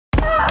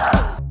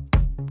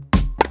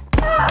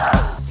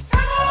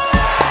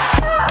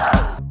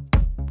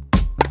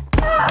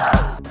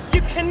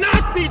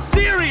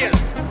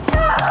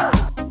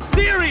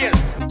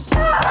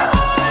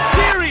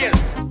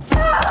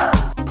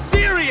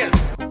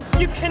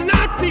You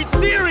cannot be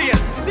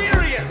serious.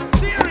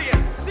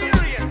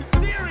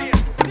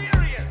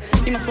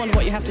 You must wonder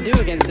what you have to do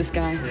against this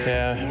guy.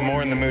 Yeah, I'm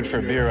more in the mood for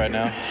a beer right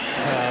now.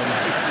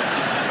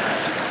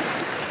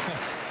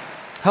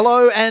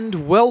 Hello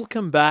and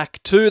welcome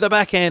back to The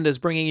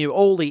Backhanders, bringing you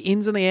all the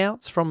ins and the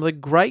outs from the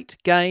great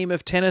game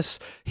of tennis.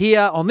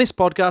 Here on this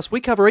podcast, we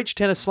cover each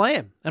tennis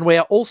slam, and we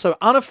are also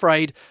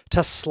unafraid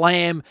to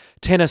slam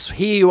tennis.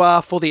 Here you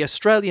are for the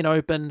Australian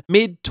Open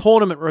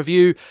mid-tournament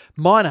review.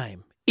 My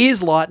name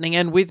is Lightning,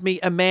 and with me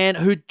a man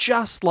who,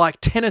 just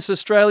like Tennis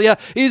Australia,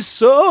 is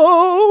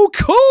so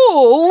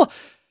cool,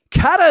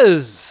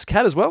 Catters.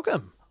 Catters,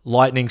 welcome.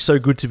 Lightning, so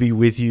good to be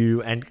with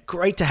you and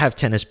great to have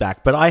tennis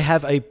back. But I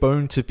have a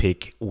bone to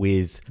pick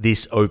with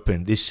this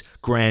Open, this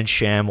Grand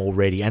Sham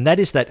already. And that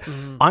is that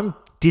I'm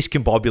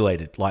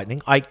discombobulated,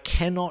 Lightning. I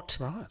cannot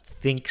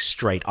think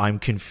straight. I'm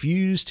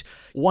confused.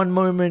 One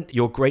moment,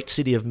 your great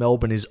city of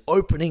Melbourne is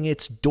opening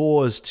its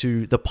doors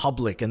to the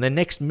public, and the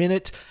next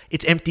minute,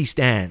 it's empty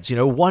stands. You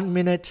know, 1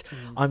 minute,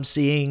 I'm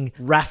seeing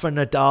Rafa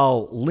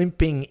Nadal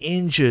limping,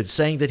 injured,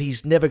 saying that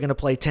he's never going to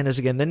play tennis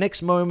again. The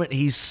next moment,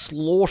 he's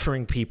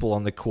slaughtering people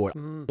on the court.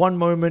 One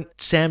moment,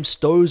 Sam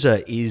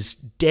Stosur is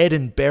dead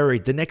and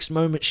buried. The next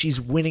moment,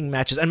 she's winning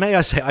matches. And may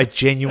I say, I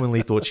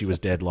genuinely thought she was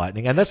dead,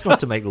 Lightning, and that's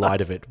not to make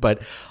light of it,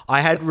 but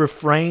I had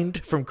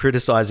refrained from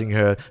criticizing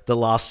her the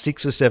last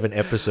 6 or 7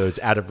 episodes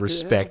out of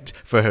respect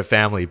for her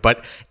family,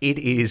 but it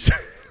is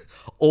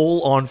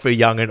all on for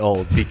young and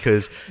old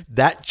because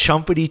that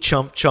chumpity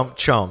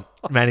chump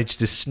managed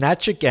to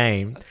snatch a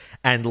game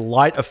and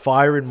light a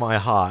fire in my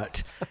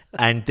heart,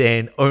 and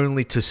then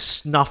only to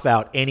snuff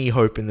out any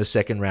hope in the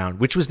second round,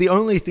 which was the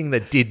only thing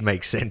that did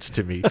make sense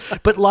to me.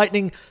 But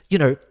Lightning, you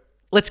know,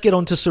 let's get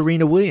on to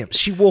Serena Williams.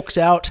 She walks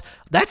out.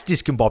 That's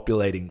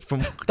discombobulating.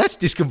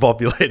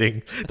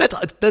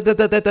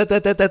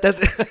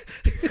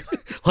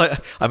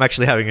 I'm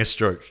actually having a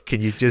stroke.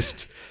 Can you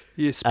just...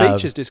 Your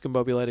speech is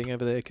discombobulating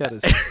over there,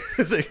 Catters.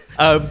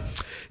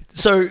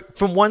 So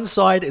from one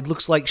side, it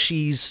looks like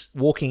she's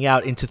walking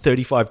out into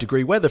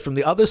 35-degree weather. From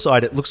the other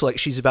side, it looks like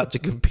she's about to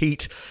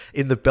compete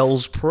in the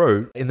Bells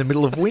Pro in the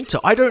middle of winter.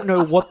 I don't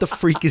know what the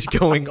freak is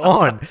going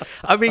on.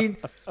 I mean...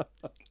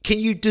 Can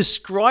you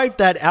describe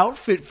that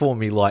outfit for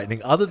me,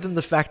 Lightning, other than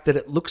the fact that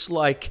it looks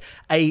like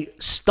a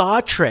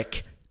Star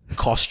Trek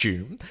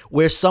costume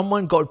where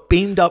someone got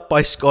beamed up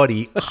by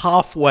Scotty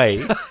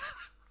halfway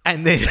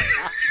and then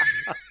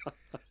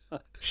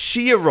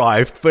she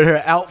arrived, but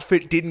her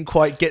outfit didn't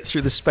quite get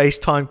through the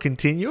space-time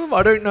continuum?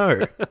 I don't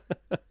know.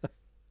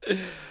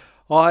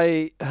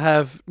 I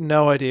have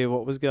no idea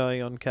what was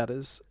going on,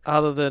 Catters,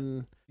 other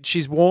than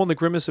she's worn the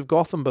Grimace of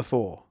Gotham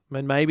before. I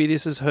mean, maybe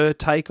this is her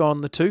take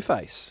on the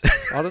Two-Face.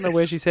 I don't know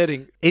where she's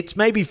heading. It's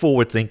maybe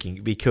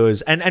forward-thinking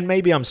because, and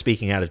maybe I'm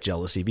speaking out of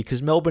jealousy,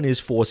 because Melbourne is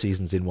 4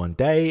 seasons in one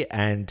day,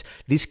 and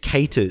this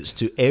caters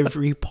to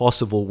every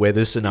possible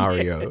weather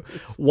scenario,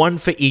 one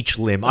for each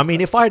limb. I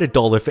mean, if I had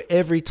 $1 for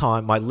every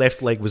time my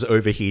left leg was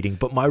overheating,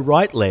 but my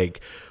right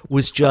leg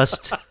was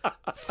just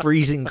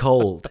freezing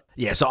cold.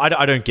 Yeah, so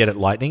I don't get it,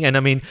 Lightning. And I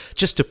mean,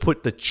 just to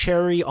put the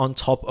cherry on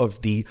top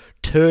of the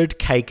turd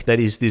cake that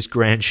is this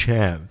Grand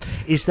Sham,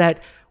 is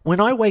that when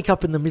I wake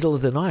up in the middle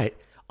of the night,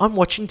 I'm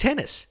watching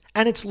tennis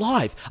and it's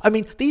live. I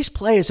mean, these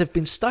players have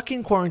been stuck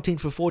in quarantine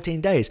for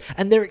 14 days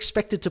and they're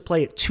expected to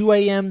play at 2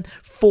 a.m.,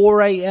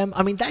 4 a.m.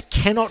 I mean, that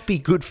cannot be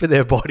good for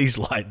their bodies,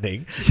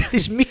 Lightning.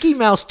 This Mickey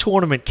Mouse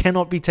tournament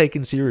cannot be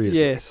taken seriously.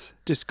 Yes,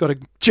 just got to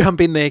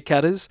jump in there,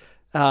 Catters.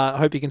 I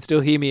hope you can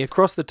still hear me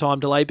across the time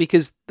delay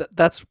because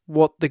that's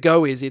what the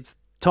go is. It's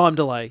time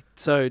delay.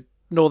 So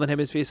Northern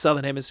Hemisphere,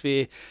 Southern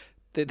Hemisphere,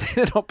 they're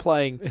not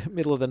playing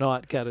middle of the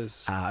night,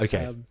 Catters.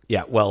 Okay.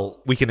 Yeah,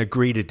 well, we can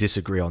agree to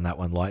disagree on that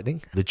one,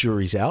 Lightning. The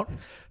jury's out.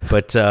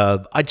 But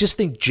I just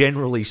think,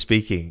 generally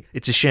speaking,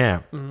 it's a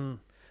sham.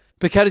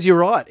 But, Catters, you're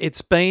right.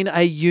 It's been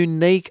a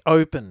unique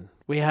Open.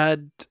 We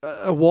had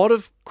a lot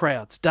of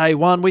crowds day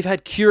one. We've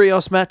had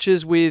curious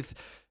matches with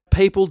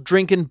people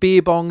drinking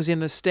beer bongs in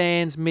the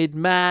stands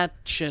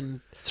mid-match and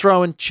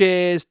throwing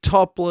chairs,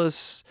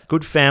 topless.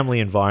 Good family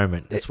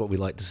environment. That's what we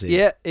like to see.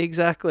 Yeah,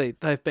 exactly.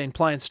 They've been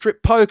playing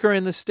strip poker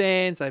in the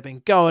stands. They've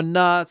been going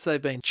nuts.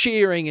 They've been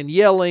cheering and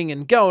yelling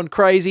and going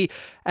crazy.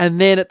 And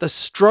then at the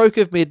stroke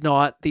of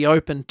midnight, the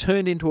Open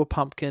turned into a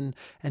pumpkin.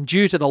 And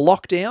due to the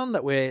lockdown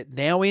that we're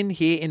now in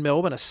here in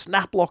Melbourne, a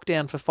snap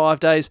lockdown for 5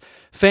 days,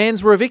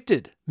 fans were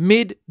evicted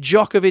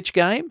mid-Djokovic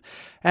game.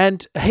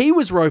 And he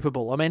was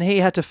ropeable. I mean, he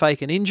had to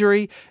fake an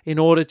injury in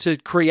order to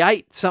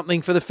create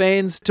something for the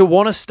fans to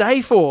want to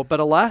stay for. But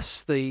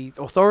alas, the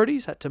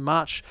authorities had to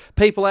march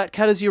people out.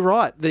 Catters, you're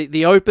right.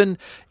 The Open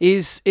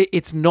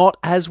it's not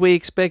as we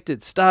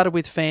expected. Started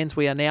with fans.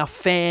 We are now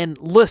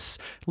fanless,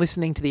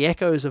 listening to the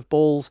echoes of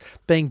balls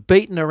being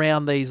beaten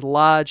around these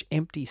large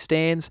empty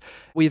stands.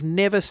 We've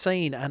never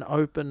seen an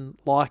Open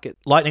like it.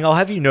 Lightning, I'll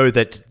have you know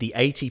that the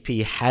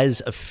ATP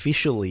has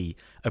officially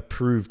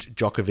approved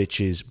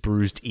Djokovic's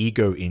bruised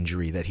ego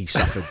injury that he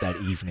suffered that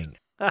evening.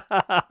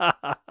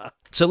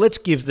 So let's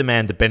give the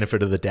man the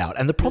benefit of the doubt.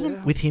 And the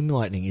problem with him,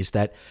 Lightning, is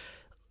that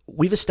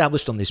we've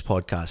established on this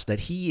podcast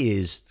that he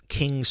is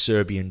King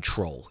Serbian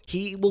Troll.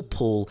 He will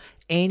pull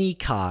any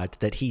card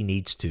that he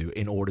needs to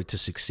in order to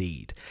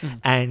succeed.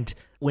 And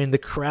when the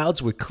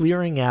crowds were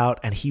clearing out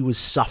and he was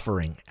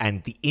suffering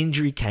and the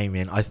injury came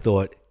in, I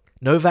thought,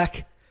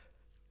 Novak,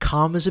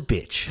 calm as a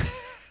bitch.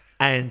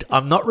 And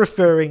I'm not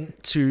referring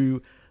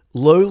to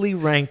lowly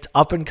ranked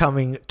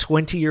up-and-coming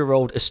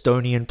 20-year-old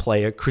Estonian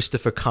player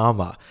Christopher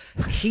Karma.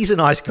 He's a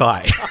nice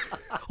guy.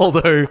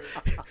 Although,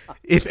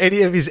 if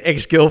any of his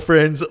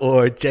ex-girlfriends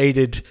or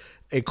jaded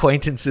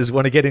acquaintances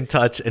want to get in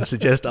touch and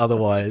suggest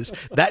otherwise,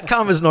 that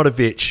Karma's not a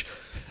bitch.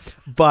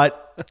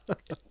 But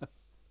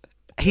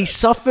he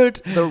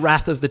suffered the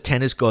wrath of the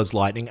tennis gods,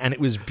 Lightning, and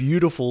it was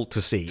beautiful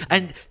to see.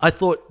 And I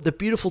thought the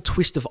beautiful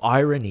twist of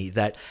irony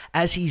that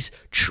as he's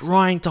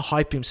trying to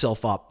hype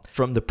himself up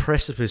from the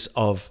precipice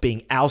of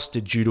being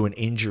ousted due to an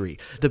injury,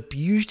 the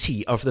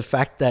beauty of the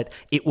fact that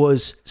it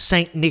was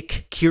Saint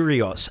Nick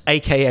Kyrgios,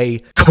 aka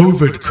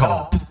COVID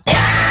Cop,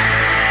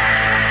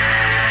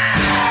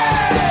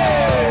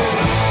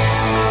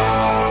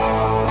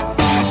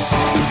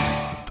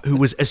 who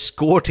was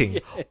escorting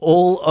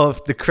all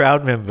of the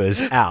crowd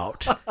members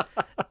out.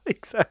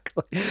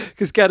 Exactly.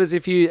 Because, Gadders,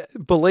 if you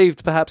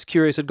believed perhaps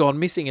Kyrgios had gone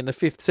missing in the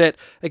fifth set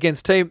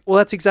against Team, well,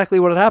 that's exactly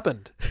what had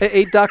happened.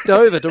 He ducked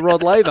over to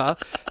Rod Laver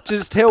to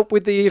just help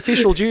with the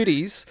official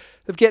duties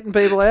of getting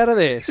people out of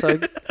there. So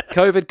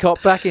COVID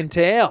Cop back in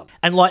town.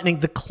 And Lightning,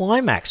 the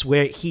climax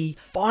where he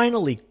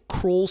finally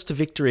crawls to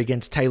victory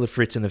against Taylor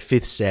Fritz in the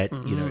fifth set.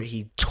 You know,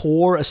 he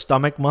tore a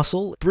stomach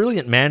muscle.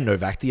 Brilliant man,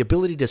 Novak. The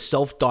ability to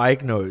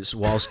self-diagnose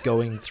whilst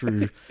going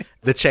through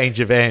the change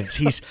of ends.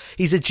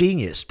 He's a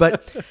genius.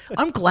 But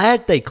I'm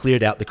glad they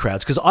cleared out the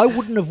crowds because I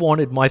wouldn't have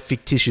wanted my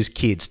fictitious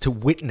kids to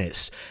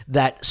witness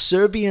that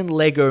Serbian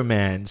Lego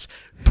man's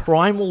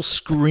primal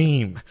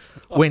scream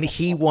when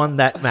he won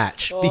that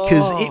match,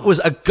 because it was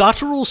a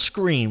guttural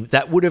scream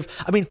that would have...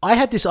 I mean, I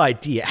had this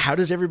idea. How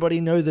does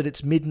everybody know that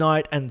it's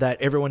midnight and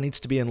that everyone needs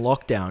to be in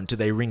lockdown? Do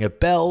they ring a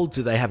bell?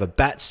 Do they have a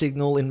bat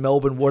signal in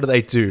Melbourne? What do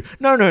they do?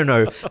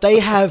 No. They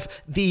have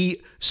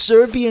the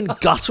Serbian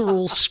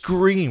guttural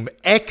scream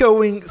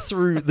echoing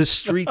through the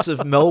streets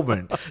of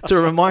Melbourne to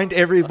remind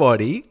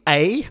everybody,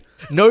 A,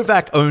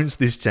 Novak owns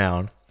this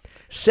town.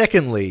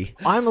 Secondly,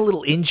 I'm a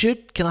little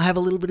injured. Can I have a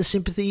little bit of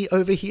sympathy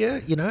over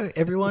here? You know,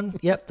 everyone?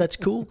 Yep, that's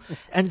cool.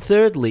 And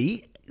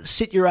thirdly,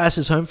 sit your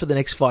asses home for the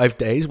next 5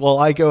 days while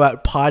I go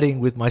out partying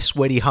with my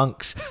sweaty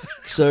hunks.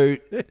 So,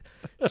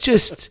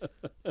 just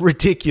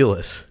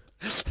ridiculous.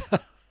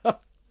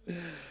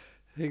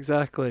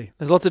 Exactly.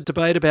 There's lots of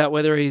debate about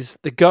whether he's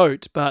the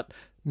GOAT, but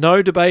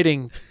no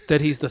debating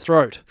that he's the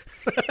throat.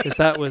 Because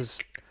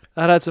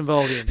that had some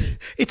volume.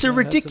 It's a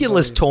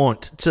ridiculous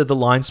taunt to the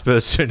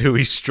linesperson who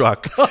he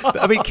struck.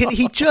 I mean, can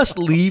he just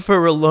leave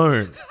her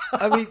alone?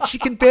 I mean, she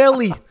can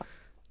barely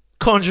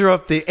conjure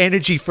up the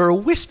energy for a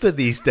whisper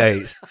these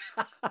days.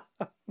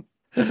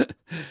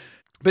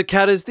 But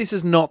Catters, this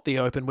is not the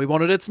Open we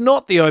wanted. It's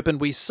not the Open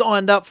we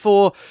signed up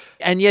for.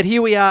 And yet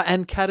here we are,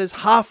 and Catters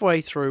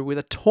halfway through with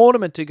a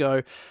tournament to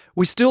go.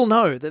 We still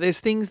know that there's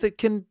things that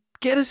can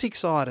get us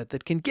excited,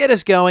 that can get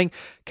us going.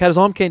 Catters,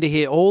 I'm keen to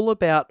hear all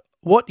about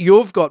what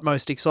you've got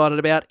most excited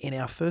about in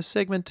our first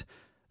segment.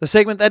 The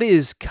segment that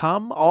is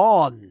Come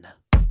On.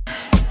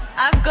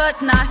 I've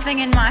got nothing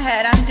in my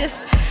head. I'm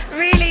just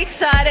really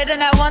excited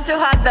and I want to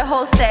hug the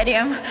whole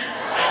stadium.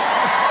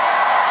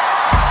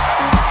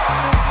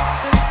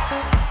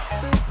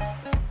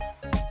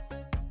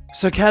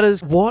 So,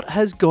 Catters, what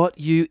has got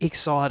you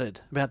excited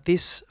about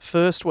this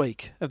first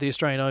week of the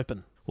Australian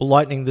Open? Well,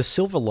 Lightning, the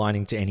silver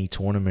lining to any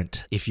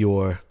tournament, if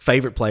your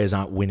favourite players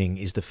aren't winning,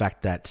 is the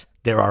fact that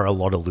there are a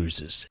lot of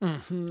losers.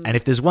 And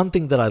if there's one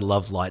thing that I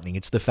love, Lightning,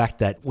 it's the fact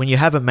that when you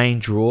have a main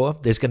draw,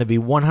 there's going to be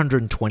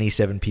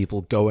 127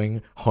 people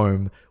going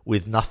home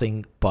with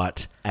nothing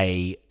but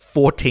a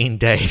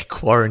 14-day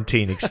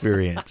quarantine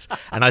experience.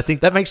 And I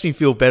think that makes me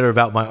feel better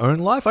about my own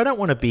life. I don't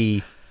want to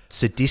be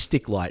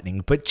sadistic,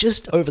 Lightning, but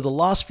just over the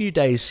last few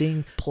days,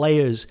 seeing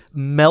players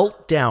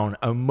melt down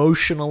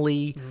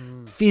emotionally,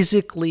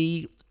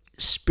 physically,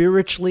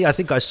 spiritually. I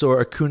think I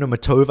saw Akuna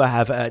Matova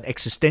have an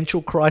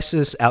existential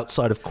crisis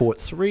outside of Court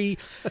 3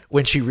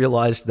 when she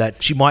realized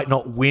that she might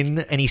not win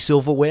any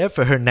silverware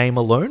for her name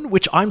alone,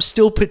 which I'm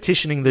still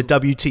petitioning the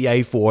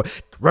WTA for.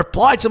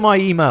 Reply to my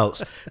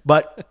emails.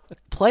 But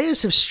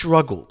players have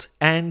struggled,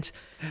 and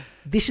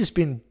this has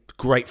been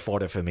great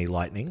fodder for me,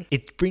 Lightning.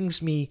 It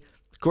brings me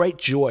great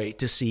joy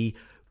to see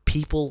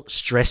people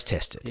stress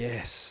tested.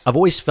 Yes. I've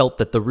always felt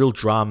that the real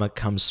drama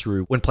comes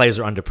through when players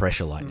are under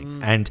pressure,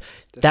 Lightning. And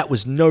that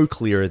was no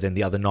clearer than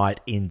the other night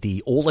in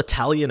the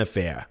all-Italian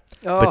affair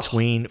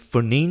between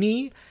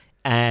Fognini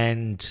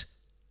and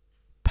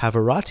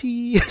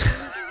Pavarotti.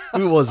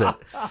 Who was it?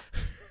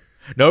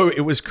 No,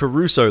 it was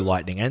Caruso,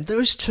 Lightning. And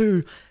those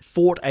two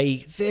fought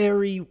a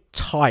very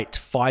tight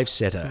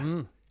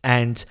five-setter.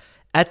 And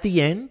at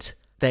the end,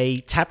 they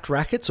tapped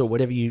rackets or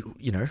whatever, you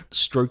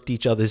stroked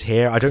each other's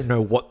hair. I don't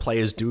know what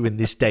players do in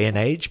this day and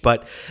age,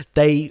 but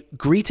they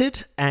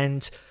greeted,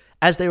 and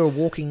as they were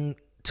walking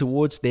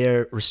towards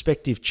their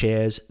respective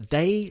chairs,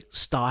 they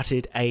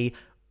started a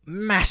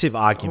massive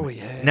argument. Oh,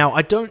 yeah. Now,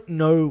 I don't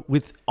know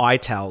with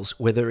iTowels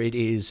whether it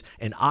is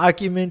an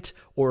argument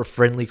or a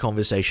friendly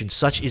conversation.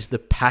 Such is the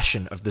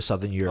passion of the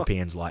Southern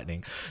Europeans,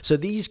 Lightning. So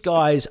these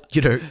guys,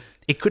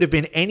 it could have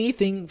been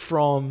anything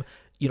from,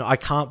 I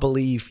can't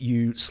believe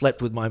you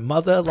slept with my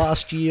mother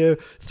last year,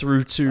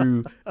 through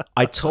to,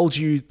 I told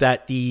you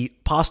that the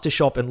pasta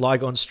shop in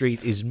Lygon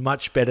Street is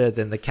much better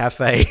than the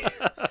cafe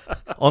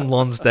on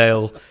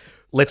Lonsdale.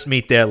 Let's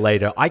meet there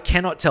later. I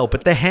cannot tell,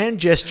 but the hand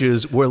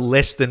gestures were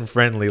less than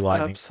friendly,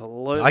 Lightning.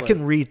 Absolutely. I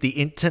can read the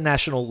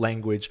international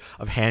language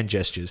of hand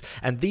gestures.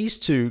 And these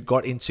two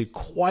got into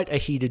quite a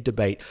heated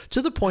debate,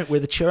 to the point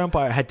where the chair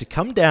umpire had to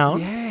come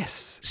down,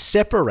 Yes.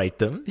 separate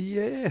them,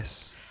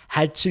 Yes.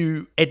 had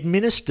to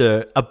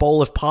administer a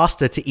bowl of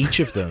pasta to each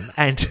of them,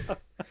 and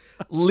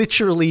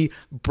literally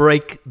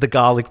break the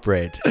garlic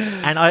bread.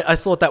 And I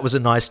thought that was a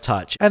nice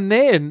touch. And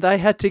then they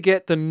had to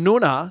get the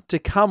Nuna to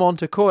come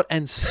onto court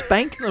and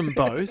spank them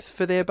both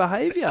for their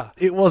behaviour.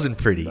 It wasn't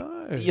pretty.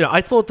 No.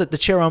 I thought that the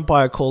chair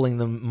umpire calling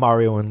them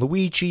Mario and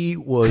Luigi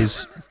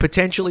was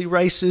potentially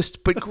racist,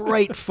 but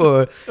great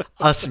for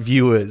us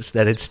viewers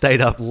that had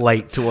stayed up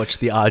late to watch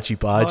the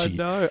argy-bargy. I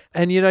know.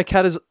 And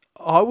Catters,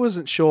 I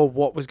wasn't sure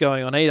what was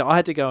going on either. I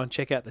had to go and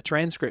check out the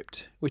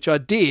transcript, which I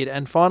did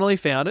and finally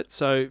found it.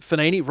 So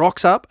Fanini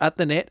rocks up at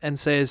the net and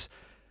says,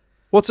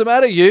 "What's the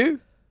matter,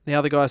 you?" The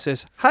other guy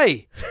says,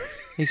 "Hey."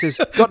 He says,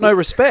 "Got no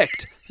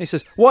respect." He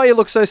says, "Why you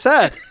look so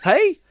sad?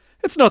 Hey,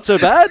 it's not so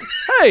bad.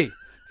 Hey,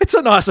 it's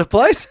a nicer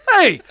place.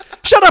 Hey,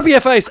 shut up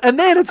your face." And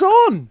then it's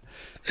on.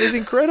 It was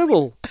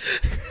incredible.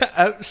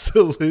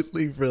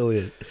 Absolutely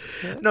brilliant.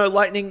 Yeah. No,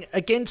 Lightning,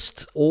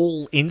 against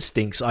all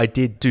instincts, I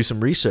did do some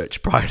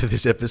research prior to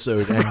this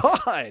episode. And,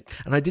 Right.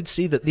 And I did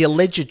see that the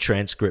alleged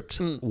transcript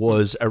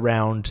was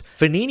around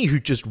Fanini, who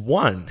just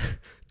won,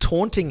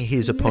 taunting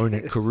his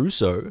opponent,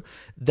 Caruso,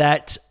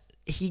 that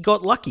he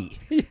got lucky.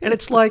 Yes. And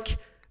it's like,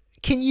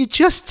 can you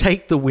just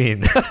take the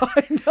win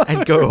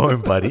and go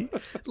home, buddy?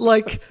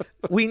 Like,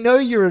 we know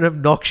you're an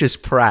obnoxious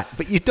prat,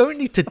 but you don't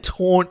need to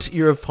taunt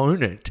your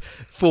opponent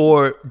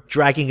for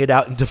dragging it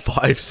out into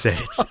 5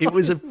 sets. It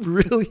was a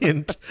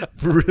brilliant,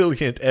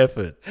 brilliant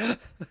effort.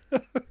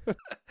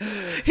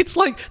 It's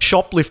like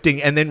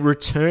shoplifting and then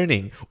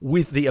returning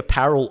with the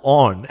apparel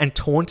on and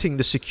taunting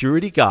the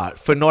security guard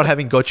for not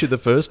having got you the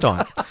first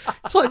time.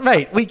 It's like,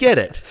 mate, we get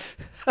it.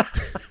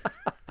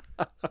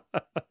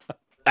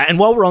 And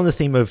while we're on the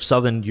theme of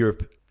Southern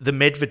Europe, the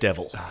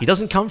Medvedevil, he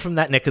doesn't come from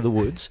that neck of the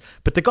woods,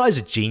 but the guy's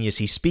a genius.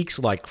 He speaks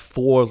like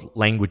 4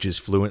 languages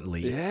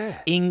fluently.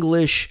 Yeah.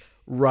 English,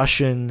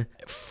 Russian,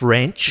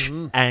 French,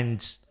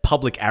 and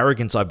public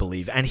arrogance, I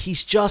believe. And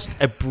he's just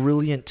a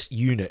brilliant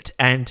unit.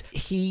 And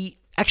he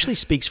actually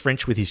speaks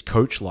French with his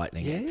coach,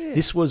 Lightning. Yeah.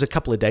 This was a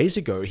couple of days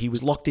ago. He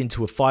was locked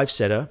into a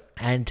 5-setter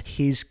and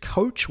his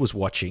coach was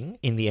watching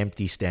in the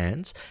empty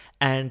stands,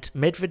 and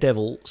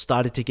Medvedevil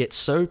started to get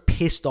so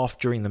pissed off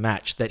during the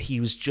match that he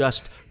was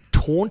just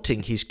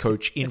taunting his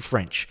coach in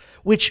French,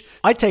 which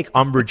I take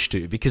umbrage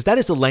to because that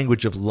is the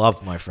language of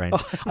love, my friend.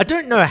 I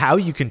don't know how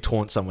you can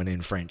taunt someone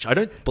in French. I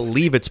don't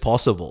believe it's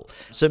possible.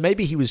 So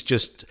maybe he was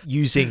just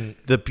using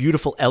the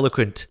beautiful,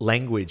 eloquent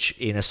language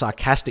in a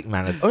sarcastic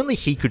manner. Only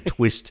he could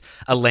twist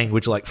a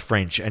language like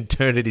French and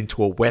turn it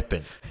into a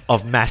weapon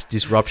of mass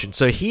disruption.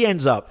 So he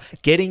ends up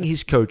getting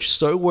his coach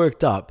so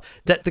worked up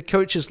that the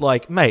coach is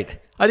like, "Mate,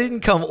 I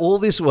didn't come all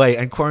this way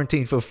and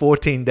quarantine for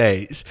 14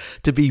 days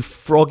to be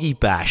froggy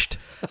bashed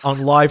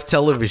on live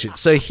television."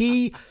 So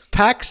he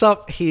packs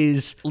up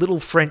his little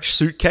French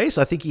suitcase.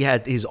 I think he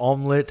had his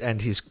omelette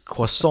and his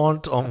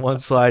croissant on one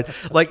side.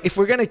 Like, if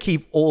we're going to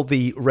keep all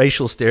the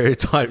racial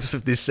stereotypes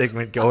of this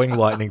segment going,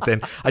 Lightning,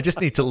 then I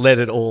just need to let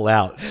it all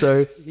out.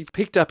 So he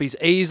picked up his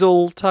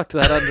easel, tucked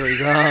that under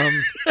his arm.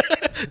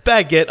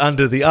 Baguette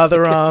under the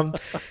other arm,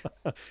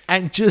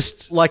 and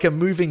just like a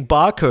moving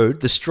barcode,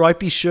 the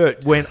stripy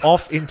shirt went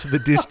off into the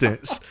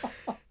distance.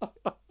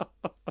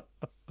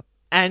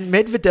 And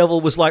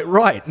Medvedevil was like,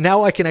 right,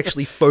 now I can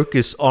actually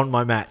focus on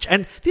my match.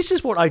 And this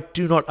is what I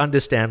do not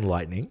understand,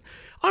 Lightning.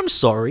 I'm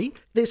sorry,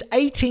 there's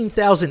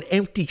 18,000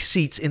 empty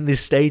seats in this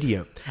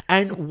stadium,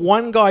 and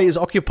one guy is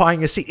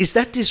occupying a seat. Is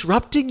that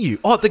disrupting you?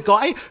 Oh, the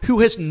guy who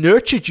has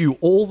nurtured you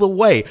all the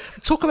way.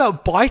 Talk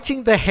about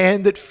biting the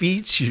hand that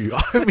feeds you.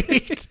 I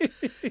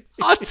mean,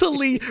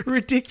 utterly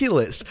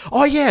ridiculous.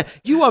 Oh yeah,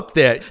 you up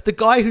there, the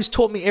guy who's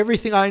taught me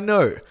everything I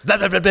know.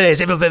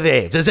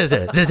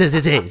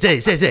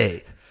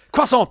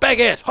 Croissant,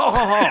 baguette, ho,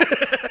 ho, ho.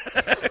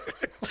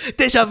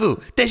 Deja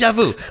vu, deja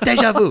vu,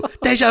 deja vu,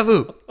 deja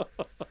vu.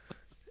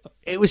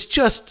 It was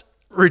just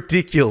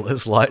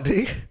ridiculous,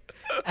 Lightning.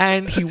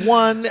 And he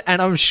won,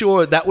 and I'm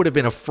sure that would have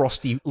been a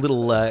frosty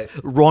little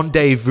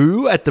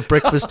rendezvous at the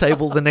breakfast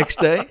table the next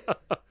day.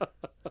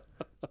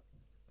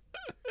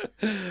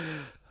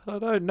 I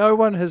know, no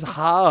one has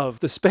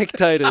halved the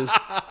spectators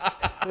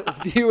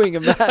viewing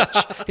a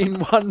match in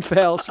one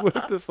foul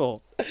swoop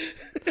before.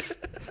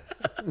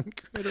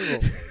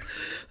 Incredible.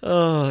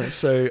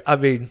 I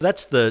mean,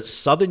 that's the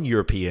Southern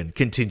European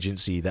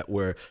contingency that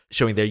were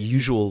showing their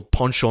usual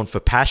penchant for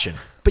passion.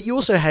 But you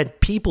also had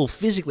people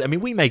physically. I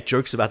mean, we make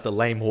jokes about the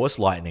lame horse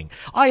lightning.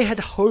 I had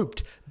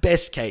hoped,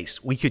 best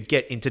case, we could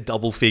get into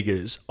double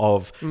figures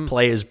of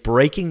players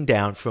breaking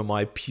down for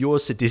my pure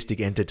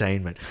sadistic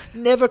entertainment.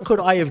 Never could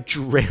I have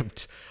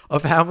dreamt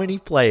of how many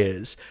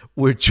players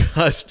were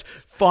just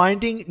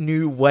finding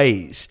new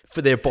ways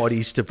for their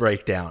bodies to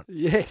break down.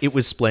 Yes. It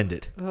was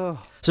splendid.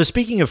 So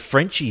speaking of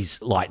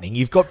Frenchie's lightning,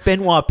 you've got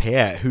Benoit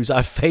Paire, who's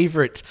our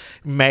favorite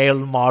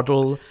male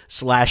model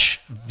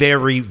 /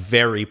 very,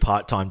 very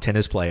part-time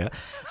tennis player.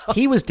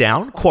 He was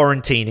down,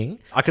 quarantining.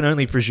 I can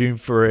only presume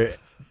for a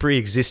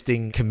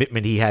pre-existing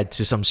commitment he had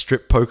to some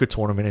strip poker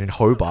tournament in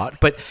Hobart.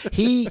 But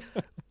he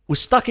was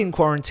stuck in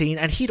quarantine,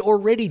 and he'd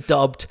already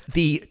dubbed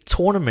the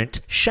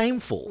tournament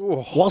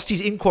shameful whilst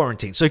he's in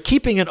quarantine. So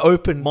keeping an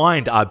open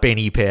mind,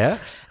 Benny Paire.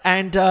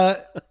 And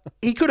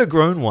he could have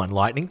grown one,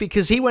 Lightning,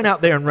 because he went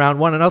out there in round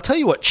one. And I'll tell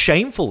you what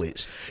shameful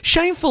is.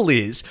 Shameful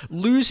is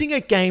losing a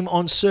game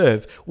on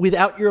serve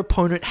without your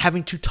opponent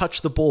having to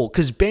touch the ball,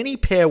 because Benny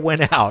Paire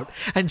went out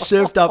and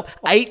served up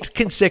 8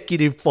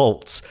 consecutive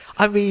faults.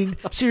 I mean,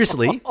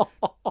 seriously,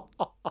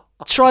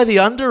 try the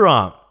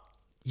underarm.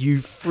 You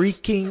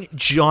freaking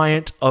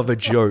giant of a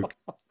joke.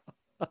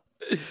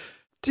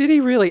 Did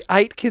he really?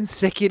 8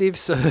 consecutive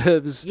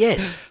serves?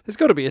 Yes. There's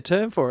got to be a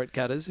term for it,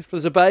 Cutters. If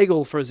there's a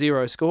bagel for a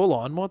 0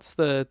 scoreline, what's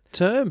the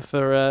term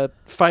for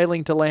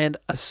failing to land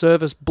a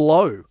service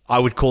blow? I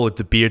would call it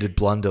the bearded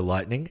blunder,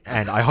 Lightning,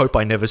 and I hope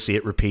I never see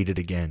it repeated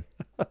again.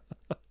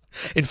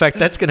 In fact,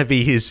 that's going to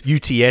be his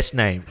UTS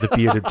name, the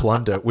bearded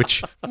blunder,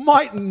 which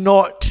might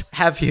not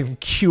have him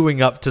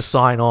queuing up to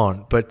sign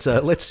on, but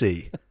let's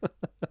see.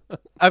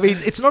 I mean,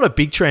 it's not a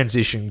big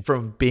transition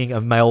from being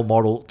a male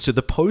model to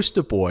the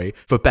poster boy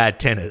for bad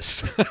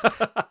tennis.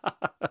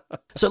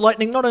 So,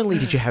 Lightning, not only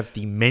did you have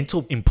the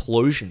mental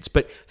implosions,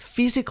 but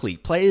physically,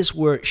 players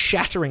were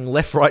shattering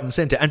left, right, and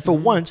centre. And for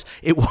once,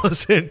 it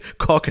wasn't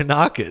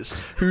Kokkinakis,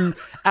 who,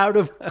 out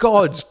of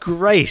God's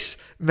grace,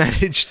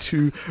 managed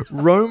to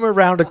roam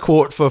around a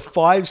court for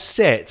 5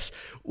 sets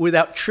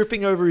without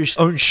tripping over his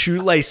own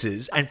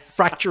shoelaces and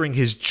fracturing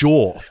his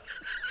jaw.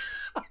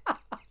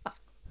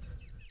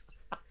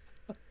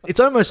 It's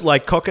almost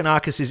like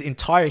Kokkinakis'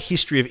 entire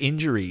history of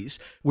injuries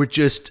were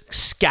just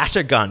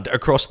scattergunned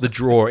across the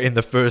draw in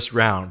the first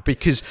round,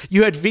 because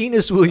you had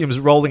Venus Williams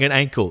rolling an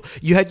ankle.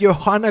 You had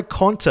Johanna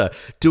Konta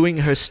doing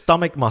her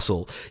stomach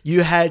muscle.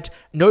 You had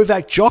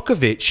Novak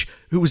Djokovic,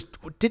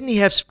 didn't he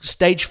have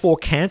stage 4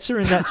 cancer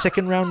in that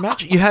second round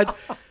match? You had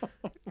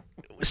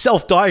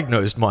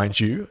self-diagnosed, mind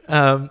you.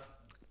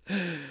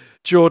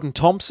 Jordan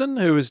Thompson,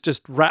 who was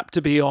just rapt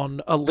to be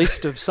on a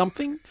list of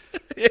something.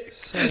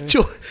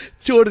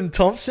 Jordan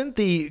Thompson,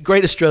 the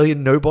great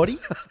Australian nobody.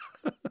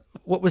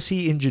 What was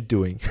he injured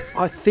doing?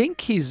 I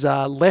think his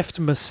left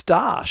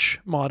moustache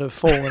might have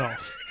fallen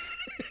off.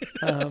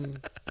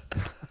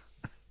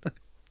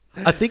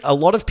 I think a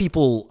lot of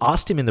people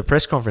asked him in the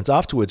press conference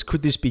afterwards,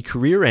 could this be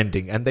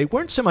career-ending? And they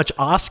weren't so much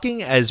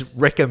asking as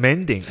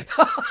recommending.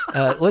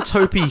 Let's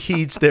hope he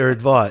heeds their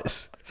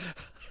advice.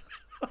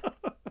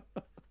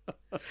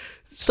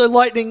 So,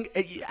 Lightning,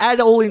 add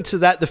all into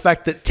that the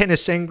fact that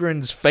Tennis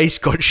Sengren's face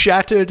got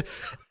shattered.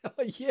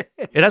 Yeah.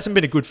 It hasn't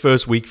been a good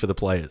first week for the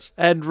players.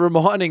 And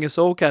reminding us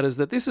all, Cutters,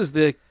 that this is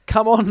the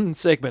come on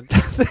segment.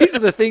 These are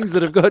the things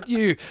that have got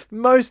you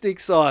most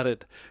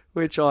excited,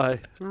 which I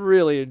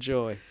really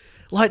enjoy.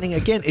 Lightning,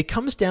 again, it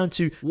comes down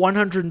to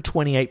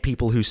 128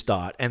 people who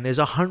start, and there's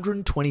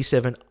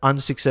 127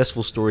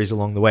 unsuccessful stories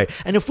along the way.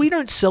 And if we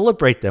don't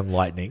celebrate them,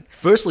 Lightning,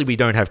 firstly, we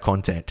don't have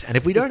content. And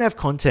if we don't have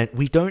content,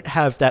 we don't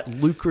have that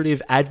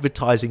lucrative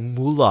advertising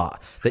moolah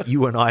that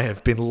you and I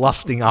have been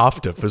lusting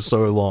after for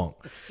so long.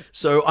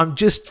 So I'm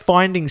just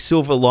finding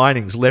silver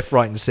linings left,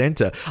 right, and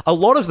center. A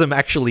lot of them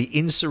actually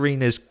in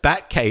Serena's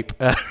Batcape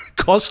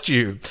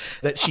costume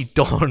that she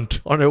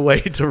donned on her way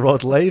to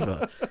Rod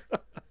Laver.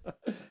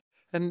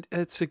 And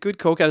it's a good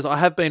call, Cutters. I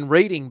have been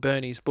reading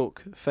Bernie's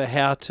book for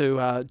how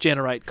to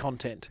generate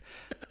content.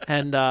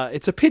 And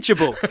it's a picture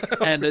book,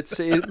 and it's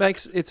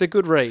a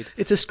good read.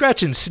 It's a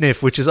scratch and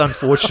sniff, which is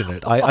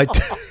unfortunate.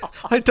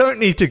 I don't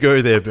need to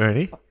go there,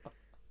 Bernie.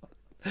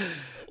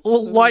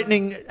 Well,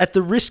 Lightning, at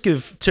the risk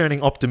of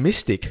turning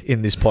optimistic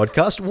in this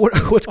podcast,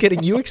 what's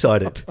getting you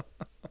excited?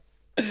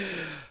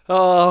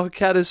 Oh,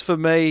 Cutters, for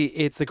me,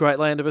 it's the great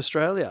land of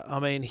Australia. I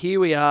mean, here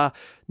we are,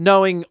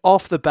 knowing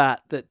off the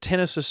bat that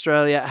Tennis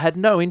Australia had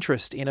no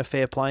interest in a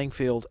fair playing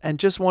field and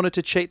just wanted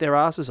to cheat their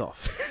asses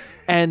off.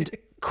 And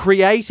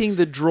creating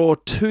the draw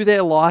to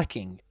their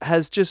liking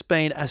has just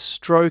been a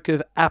stroke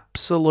of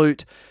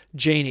absolute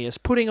genius.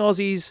 Putting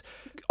Aussies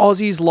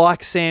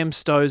like Sam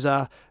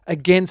Stosur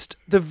against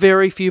the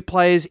very few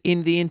players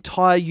in the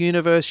entire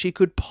universe she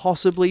could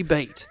possibly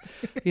beat.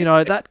 You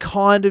know, that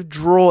kind of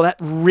draw, that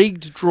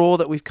rigged draw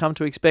that we've come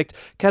to expect.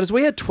 Cutters,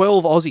 we had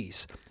 12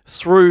 Aussies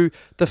through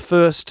the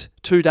first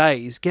 2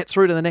 days get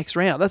through to the next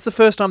round. That's the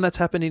first time that's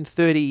happened in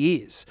 30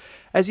 years.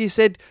 As you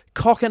said,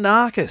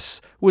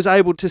 Kokkinakis was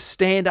able to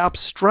stand up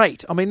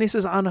straight. I mean, this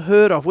is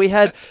unheard of. We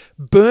had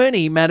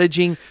Bernie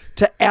managing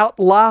to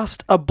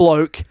outlast a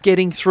bloke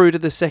getting through to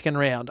the second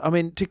round. I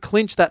mean, to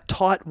clinch that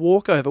tight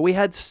walkover. We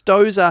had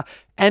Stosur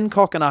and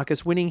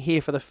Kokkinakis winning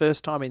here for the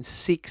first time in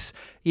 6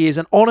 years.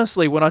 And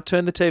honestly, when I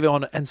turned the TV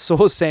on and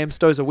saw Sam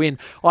Stosur win,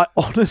 I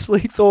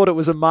honestly thought it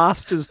was a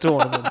Masters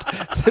tournament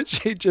that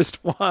she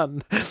just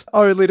won,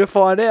 only to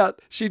find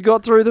out she'd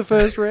got through the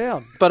first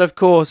round. But of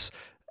course,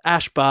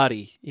 Ash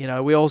Barty,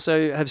 we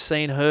also have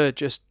seen her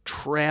just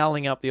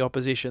troweling up the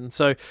opposition.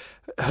 So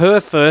her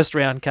first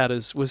round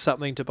cutters was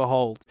something to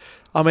behold.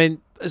 I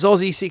mean, there's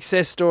Aussie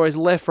success stories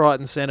left, right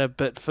and centre,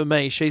 but for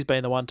me, she's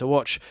been the one to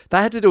watch.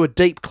 They had to do a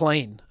deep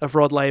clean of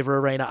Rod Laver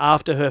Arena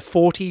after her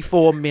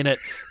 44-minute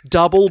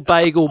double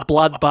bagel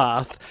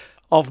bloodbath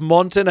of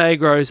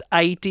Montenegro's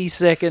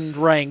 82nd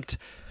ranked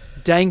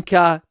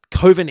Danka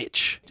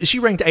Kovanic. Is she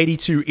ranked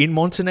 82 in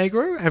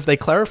Montenegro? Have they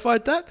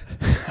clarified that?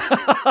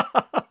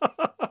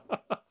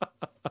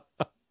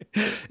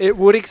 It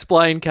would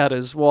explain,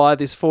 Cutters, why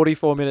this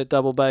 44-minute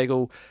double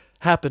bagel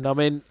happened. I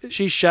mean,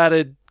 she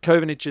shattered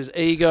Kovanic's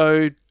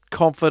ego,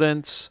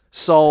 confidence,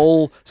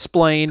 soul,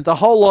 spleen. The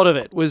whole lot of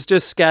it was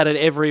just scattered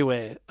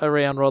everywhere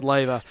around Rod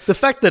Laver. The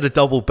fact that a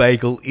double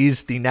bagel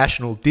is the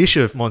national dish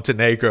of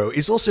Montenegro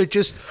is also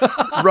just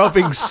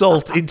rubbing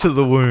salt into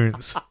the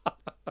wounds.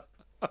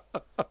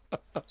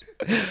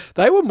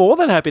 They were more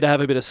than happy to have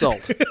a bit of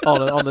salt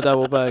on the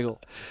double bagel.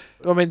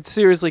 I mean,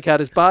 seriously,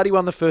 Cutters, Barty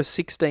won the first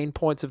 16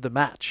 points of the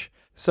match.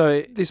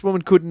 So this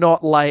woman could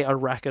not lay a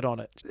racket on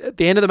it. At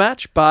the end of the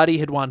match, Barty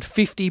had won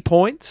 50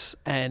 points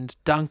and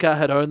Dunker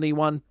had only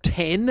won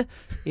 10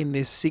 in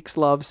this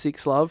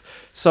 6-love.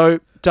 So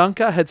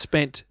Dunker had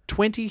spent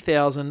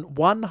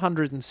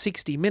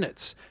 20,160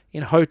 minutes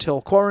in hotel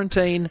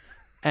quarantine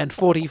and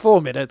 44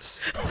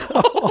 minutes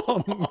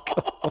on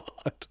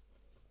God.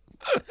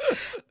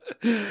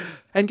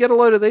 And get a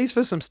load of these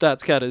for some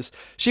stats, Cutters.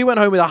 She went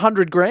home with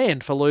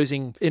 $100,000 for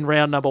losing in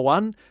round number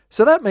 1.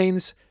 So that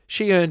means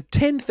she earned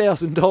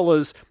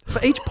 $10,000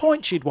 for each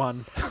point she'd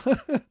won.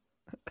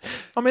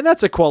 I mean,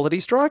 that's a quality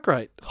strike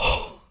rate.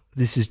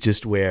 This is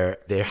just where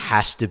there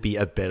has to be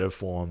a better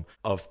form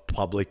of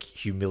public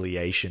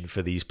humiliation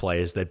for these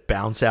players that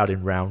bounce out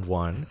in round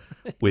 1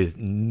 with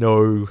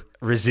no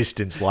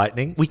resistance,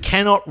 Lightning. We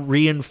cannot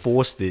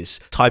reinforce this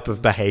type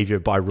of behavior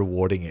by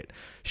rewarding it.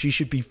 She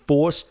should be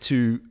forced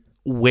to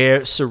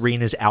wear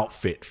Serena's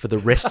outfit for the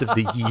rest of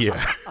the year.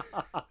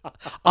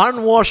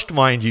 Unwashed,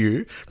 mind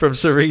you, from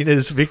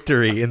Serena's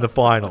victory in the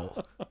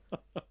final.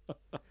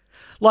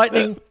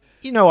 Lightning,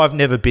 I've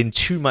never been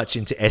too much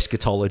into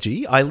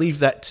eschatology. I leave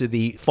that to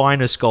the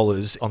finer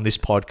scholars on this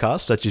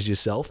podcast, such as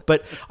yourself.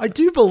 But I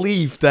do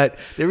believe that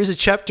there is a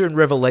chapter in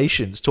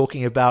Revelations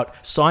talking about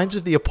signs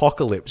of the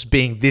apocalypse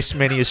being this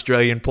many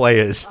Australian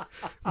players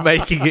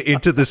making it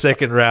into the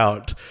second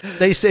round.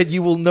 They said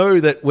you will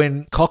know that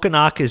when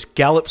Kokkinakis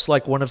gallops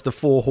like one of the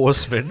 4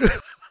 horsemen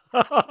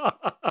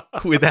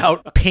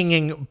without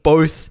pinging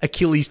both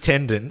Achilles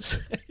tendons,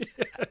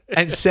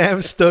 and Sam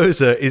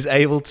Stosur is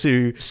able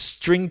to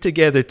string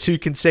together 2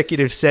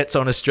 consecutive sets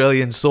on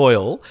Australian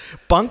soil,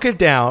 bunker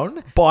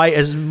down, buy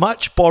as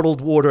much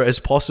bottled water as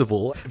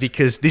possible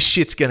because this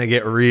shit's going to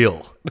get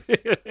real.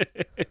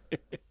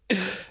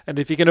 And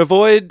if you can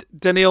avoid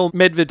Daniil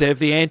Medvedev,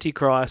 the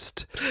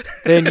Antichrist,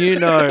 then you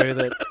know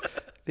that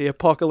the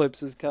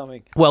apocalypse is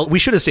coming. Well, we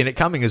should have seen it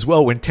coming as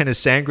well when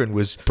Tennis Sangren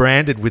was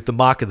branded with the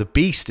mark of the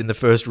beast in the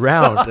first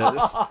round.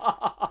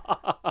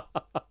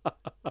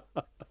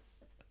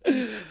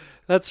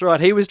 That's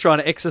right. He was trying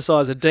to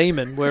exorcise a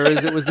demon,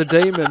 whereas it was the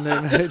demon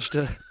who managed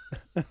to...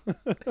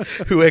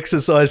 who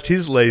exercised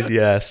his lazy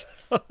ass.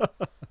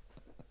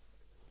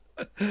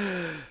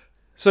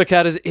 So,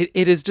 Kat,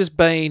 it has just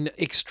been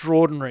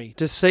extraordinary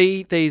to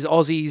see these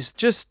Aussies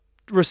just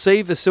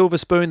receive the silver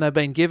spoon they've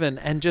been given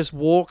and just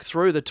walk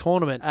through the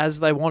tournament as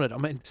they wanted. I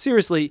mean,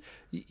 seriously,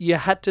 you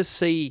had to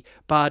see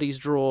Barty's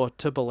draw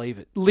to believe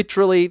it.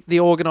 Literally,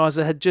 the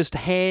organiser had just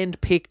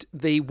hand-picked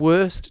the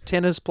worst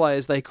tennis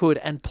players they could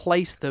and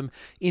placed them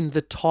in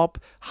the top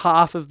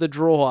half of the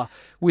draw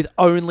with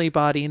only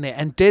Barty in there.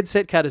 And dead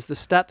set, Kat, is the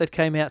stat that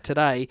came out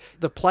today.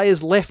 The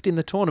players left in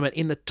the tournament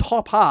in the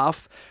top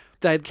half,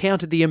 they'd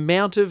counted the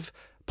amount of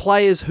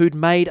players who'd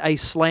made a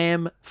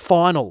slam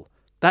final.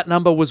 That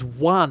number was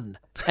 1,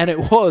 and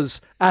it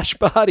was Ash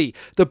Barty.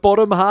 The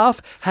bottom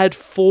half had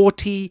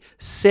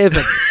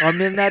 47. I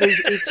mean, that is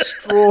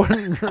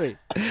extraordinary.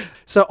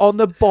 So on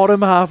the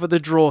bottom half of the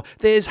draw,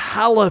 there's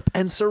Halep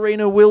and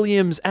Serena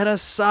Williams and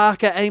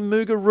Osaka and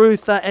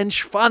Muguruza and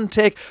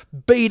Swiatek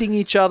beating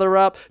each other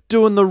up,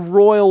 doing the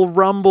Royal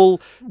Rumble,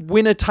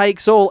 winner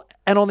takes all.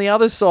 And on the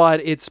other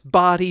side, it's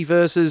Barty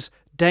versus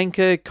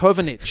Danka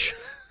Kovanic.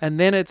 And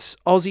then it's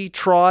Aussie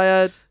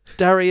trier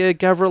Daria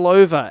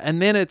Gavrilova,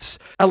 and then it's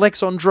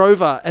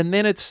Alexandrova, and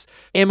then it's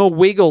Emma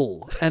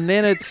Wiggle, and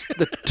then it's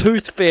the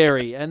Tooth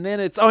Fairy, and then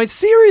it's... I mean,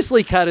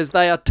 seriously, Cutters,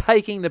 they are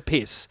taking the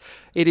piss.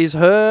 It is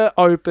her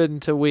Open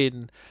to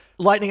win.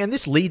 Lightning, and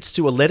this leads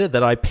to a letter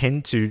that I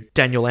penned to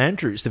Daniel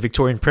Andrews, the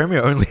Victorian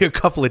Premier, only a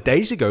couple of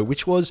days ago,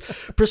 which was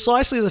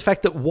precisely the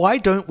fact that why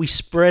don't we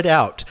spread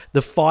out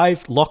the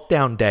 5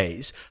 lockdown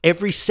days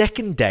every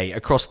second day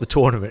across the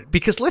tournament?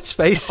 Because let's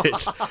face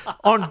it,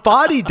 on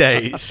party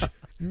days,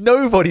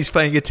 nobody's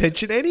paying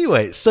attention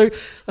anyway. So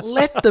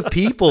let the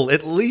people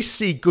at least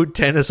see good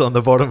tennis on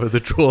the bottom of the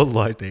draw,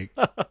 Lightning.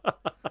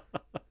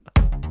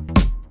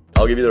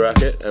 I'll give you the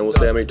racket, and we'll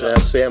see how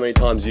many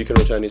times you can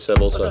return your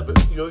serve also. No,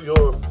 but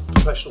you're a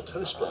professional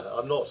tennis player.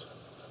 I'm not.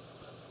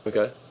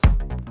 Okay.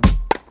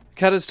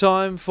 Cutter's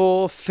time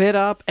for Fed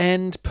Up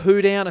and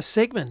Poo Down, a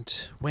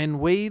segment when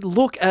we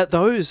look at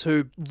those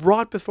who,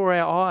 right before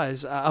our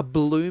eyes, are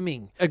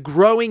blooming, are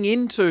growing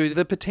into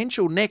the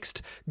potential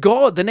next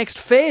god, the next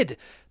Fed.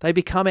 They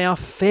become our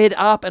Fed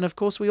Up. And of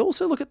course, we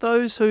also look at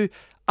those who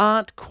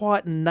aren't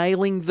quite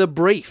nailing the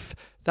brief.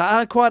 They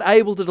aren't quite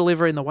able to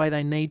deliver in the way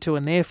they need to,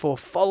 and therefore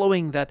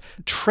following that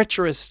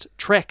treacherous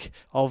trek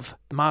of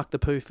Mark the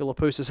Poo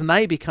Philippoussis, and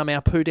they become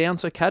our Poo Down.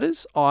 So,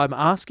 Cutters, I'm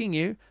asking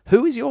you,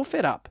 who is your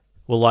Fed Up?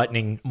 Well,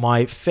 Lightning,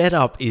 my Fed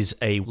Up is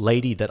a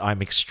lady that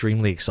I'm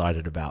extremely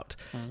excited about.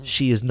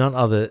 She is none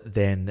other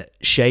than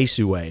Shea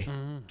Sue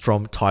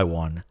from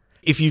Taiwan.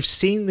 If you've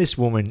seen this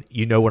woman,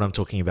 you know what I'm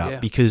talking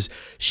about, because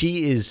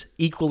she is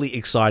equally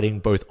exciting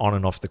both on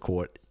and off the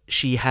court.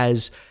 She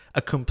has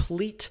a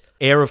complete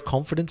air of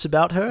confidence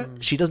about her.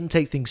 She doesn't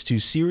take things too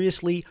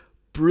seriously.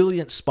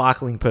 Brilliant,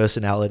 sparkling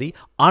personality.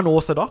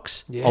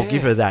 Unorthodox. I'll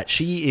give her that.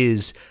 She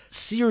is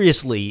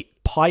seriously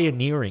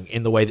pioneering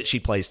in the way that she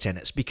plays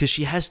tennis because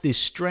she has this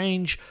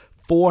strange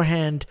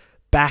forehand,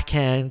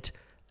 backhand,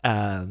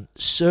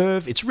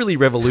 serve. It's really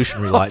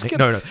revolutionary, Lightning.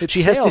 No.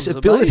 She has this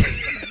ability.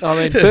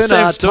 I mean,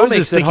 Bernard Stokes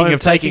is thinking of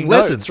taking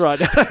lessons right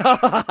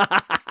now.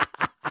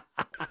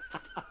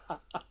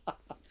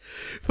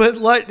 But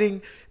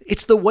Lightning,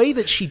 it's the way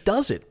that she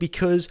does it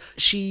because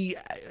she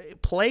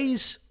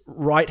plays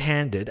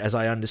right-handed, as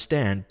I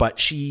understand, but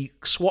she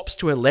swaps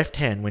to her left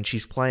hand when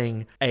she's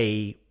playing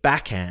a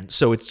backhand.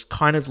 So it's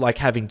kind of like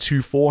having 2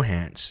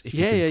 forehands, if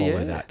you can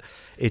follow that.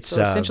 It's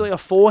so essentially a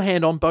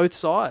forehand on both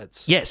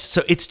sides. Yes,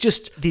 so it's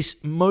just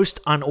this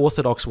most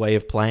unorthodox way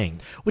of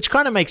playing, which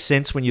kind of makes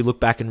sense when you look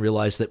back and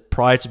realize that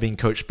prior to being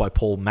coached by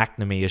Paul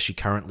McNamee, as she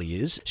currently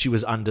is, she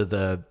was under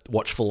the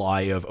watchful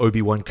eye of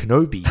Obi-Wan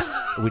Kenobi,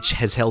 which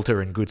has held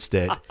her in good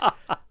stead.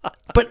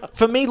 But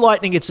for me,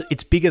 Lightning,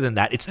 it's bigger than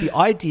that. It's the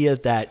idea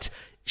that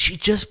she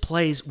just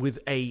plays with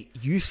a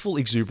youthful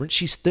exuberance.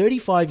 She's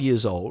 35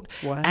 years old.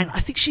 Wow. And I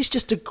think she's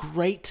just a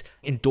great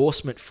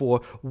endorsement for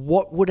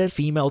what would a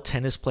female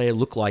tennis player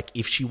look like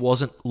if she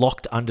wasn't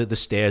locked under the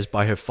stairs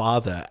by her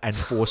father and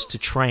forced to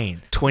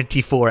train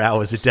 24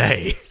 hours a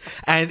day.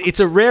 And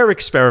it's a rare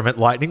experiment,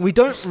 Lightning. We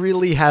don't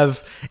really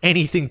have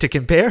anything to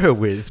compare her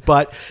with,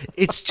 but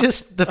it's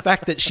just the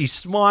fact that she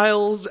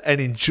smiles and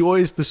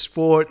enjoys the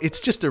sport. It's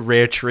just a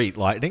rare treat,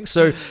 Lightning.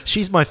 So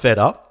she's my Fed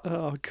Up.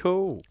 Oh,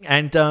 cool.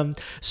 And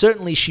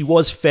certainly she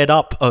was fed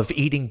up of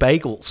eating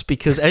bagels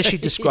because, as she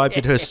described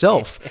it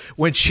herself,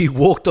 when she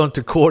walked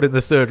onto court in the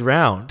 3rd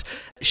round,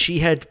 she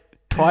had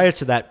prior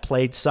to that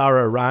played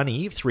Sara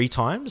Errani 3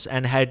 times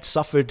and had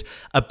suffered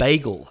a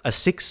bagel, a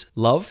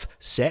 6-love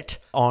set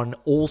on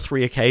all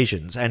 3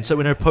 occasions. And so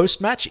in her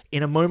post-match,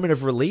 in a moment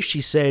of relief,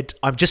 she said,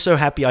 "I'm just so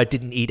happy I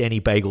didn't eat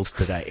any bagels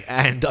today."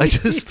 And I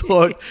just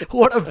thought,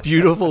 what a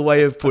beautiful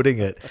way of putting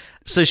it.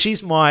 So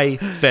she's my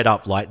Fed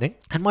Up, Lightning.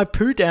 And my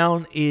Poo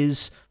Down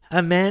is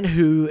a man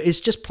who is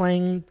just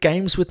playing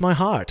games with my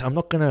heart. I'm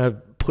not going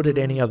to put it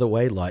any other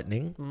way,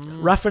 Lightning.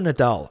 Rafa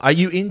Nadal. Are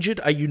you injured?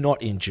 Are you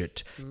not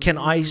injured? Can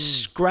I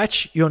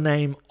scratch your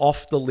name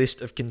off the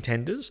list of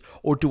contenders?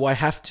 Or do I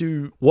have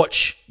to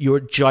watch your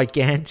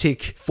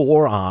gigantic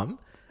forearm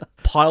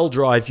pile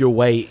drive your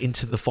way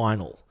into the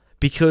final?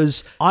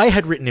 Because I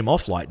had written him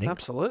off, Lightning.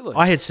 Absolutely.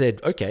 I had said,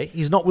 okay,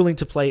 he's not willing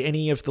to play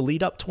any of the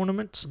lead-up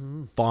tournaments.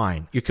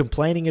 Fine. You're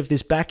complaining of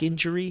this back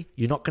injury.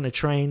 You're not going to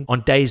train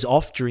on days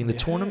off during the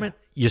tournament.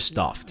 You're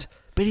stuffed.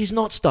 But he's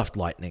not stuffed,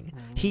 Lightning.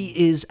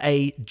 He is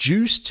a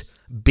juiced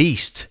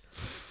beast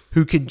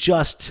who can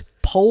just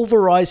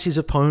pulverize his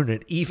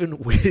opponent even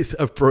with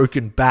a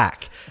broken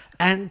back.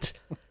 And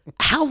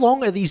how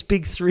long are these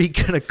big 3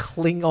 going to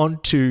cling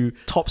on to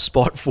top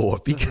spot for?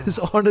 Because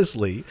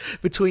honestly,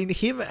 between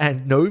him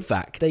and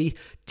Novak, they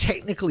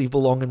technically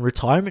belong in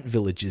retirement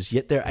villages,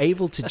 yet they're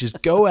able to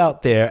just go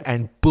out there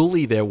and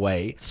bully their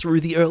way through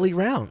the early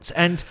rounds.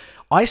 And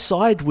I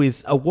side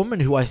with a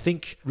woman who I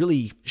think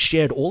really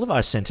shared all of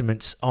our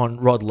sentiments on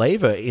Rod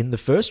Laver in the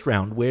 1st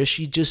round, where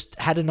she just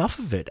had enough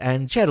of it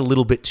and she had a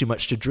little bit too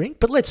much to drink.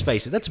 But let's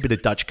face it, that's a bit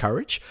of Dutch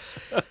courage.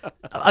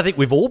 I think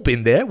we've all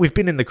been there. We've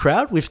been in the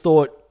crowd. We've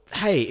thought,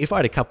 hey, if I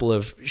had a couple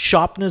of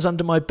sharpeners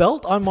under my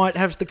belt, I might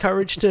have the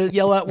courage to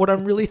yell out what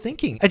I'm really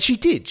thinking. And she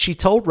did. She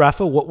told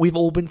Rafa what we've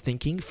all been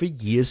thinking for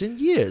years and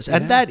years.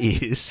 And that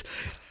is,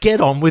 get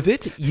on with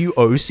it, you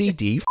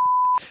OCD.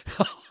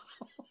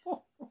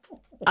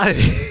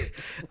 I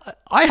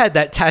had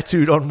that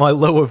tattooed on my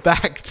lower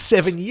back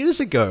 7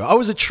 years ago. I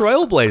was a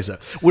trailblazer.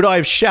 Would I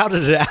have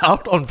shouted it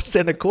out on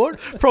center court?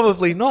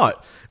 Probably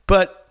not.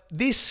 But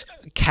this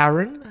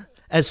Karen,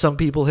 as some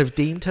people have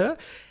deemed her,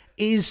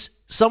 is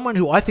someone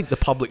who I think the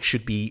public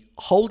should be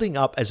holding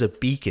up as a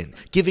beacon,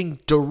 giving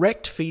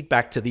direct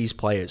feedback to these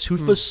players who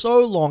for so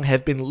long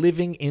have been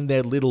living in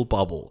their little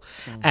bubble.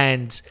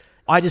 And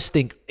I just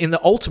think in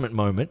the ultimate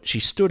moment, she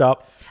stood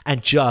up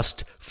and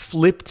just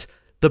flipped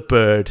the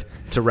bird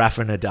to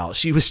Rafa Nadal.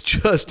 She was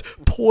just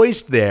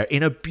poised there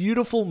in a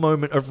beautiful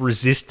moment of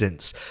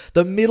resistance.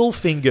 The middle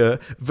finger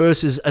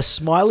versus a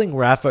smiling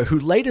Rafa who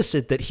later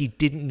said that he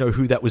didn't know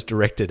who that was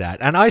directed at.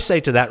 And I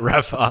say to that,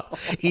 Rafa,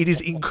 it is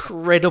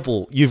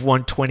incredible you've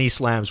won 20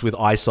 slams with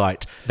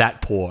eyesight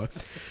that poor.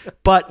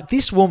 But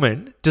this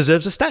woman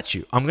deserves a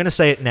statue. I'm going to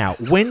say it now.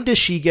 When does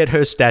she get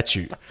her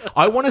statue?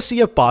 I want to see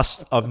a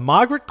bust of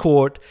Margaret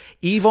Court,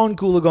 Yvonne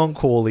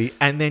Goolagong-Cawley,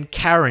 and then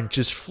Karen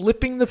just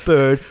flipping the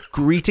bird,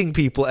 greeting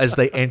people as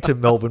they enter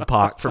Melbourne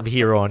Park from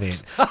here on in.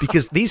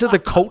 Because these are the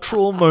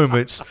cultural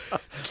moments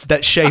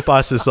that shape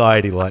our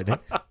society, Lightning.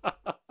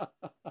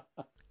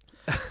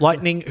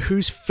 Lightning,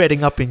 who's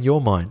fedding up in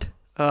your mind?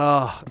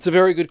 It's a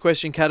very good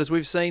question, Kat, as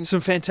we've seen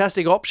some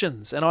fantastic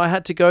options, and I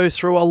had to go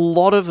through a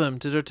lot of them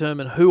to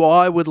determine who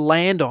I would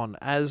land on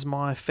as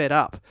my fed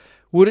up.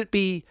 Would it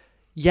be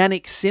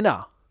Yannick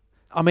Sinner?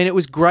 I mean, it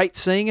was great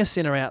seeing a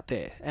Sinner out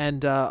there,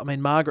 and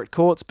Margaret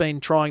Court's been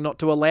trying not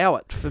to allow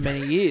it for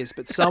many years,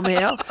 but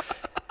somehow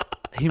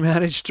he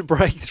managed to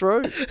break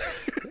through.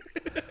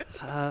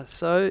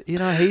 So,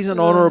 he's an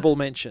honourable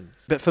mention.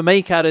 But for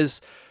me, Kat, is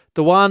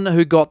the one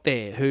who got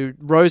there, who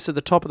rose to the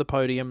top of the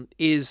podium,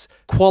 is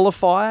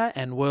qualifier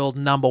and world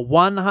number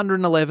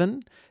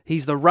 111.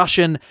 He's the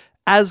Russian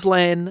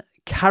Aslan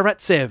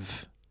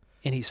Karatsev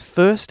in his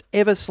first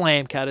ever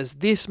slam cut, as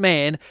this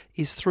man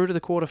is through to the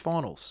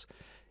quarterfinals.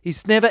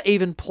 He's never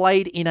even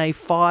played in a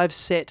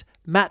 5-set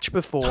match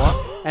before,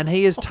 and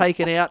he has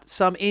taken out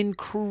some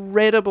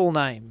incredible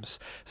names.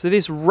 So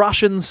this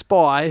Russian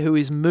spy who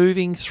is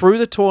moving through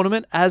the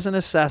tournament as an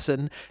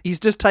assassin, he's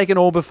just taken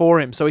all before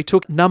him. So he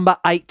took number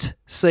 8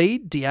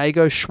 seed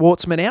Diego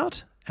Schwartzman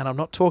out, and I'm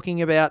not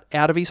talking about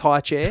out of his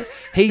high chair.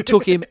 He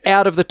took him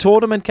out of the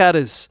tournament,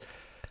 Catters.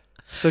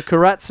 So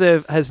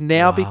Karatsev has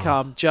now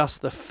become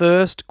just the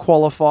first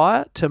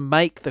qualifier to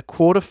make the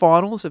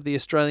quarterfinals of the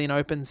Australian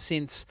Open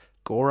since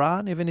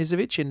Goran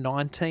Ivanisevic in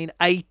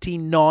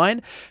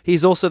 1989.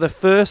 He's also the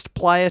first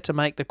player to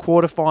make the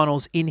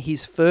quarterfinals in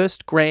his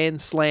first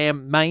Grand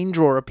Slam main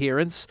draw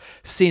appearance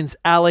since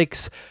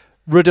Alex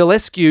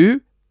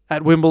Radulescu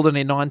at Wimbledon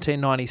in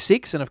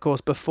 1996. And of course,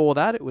 before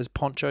that, it was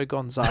Poncho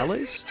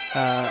Gonzalez,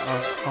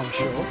 I'm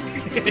sure.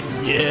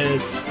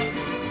 Yes.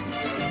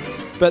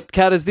 But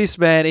Catters, this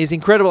man is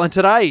incredible. And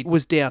today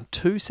was down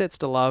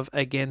 2-0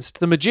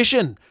 against the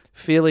magician,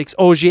 Felix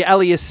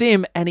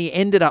Auger-Aliassime, and he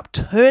ended up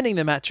turning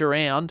the match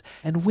around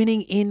and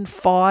winning in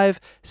 5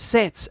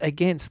 sets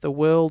against the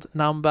world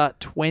number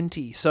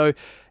 20. So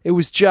it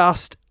was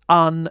just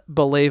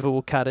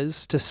unbelievable,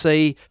 Catters, to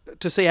see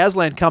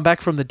Aslan come back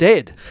from the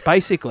dead,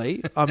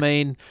 basically. I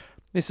mean,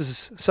 this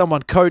is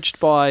someone coached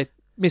by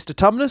Mr.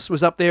 Tumnus,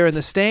 was up there in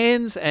the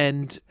stands,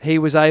 and he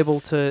was able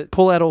to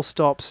pull out all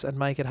stops and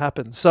make it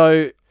happen.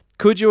 So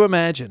could you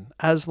imagine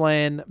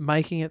Aslan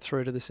making it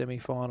through to the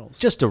semi-finals?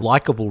 Just a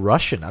likable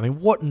Russian. I mean,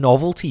 what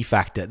novelty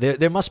factor.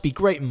 There must be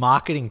great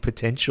marketing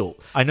potential.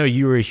 I know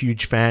you were a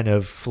huge fan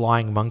of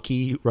Flying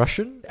Monkey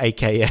Russian,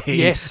 a.k.a.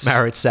 Yes.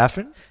 Marat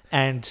Safin,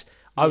 and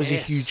I was a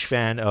huge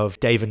fan of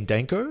Dave and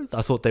Danko.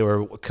 I thought they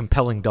were a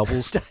compelling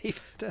doubles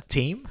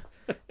team.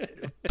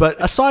 But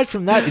aside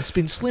from that, it's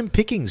been slim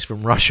pickings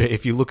from Russia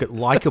if you look at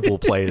likable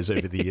players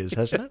over the years,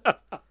 hasn't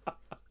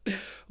it?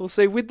 Well,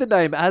 see, with the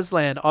name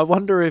Aslan, I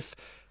wonder if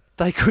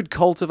they could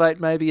cultivate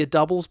maybe a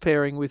doubles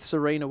pairing with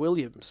Serena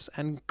Williams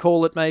and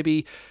call it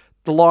maybe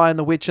The Lion,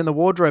 the Witch and the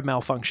Wardrobe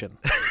Malfunction.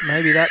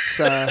 Maybe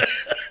that's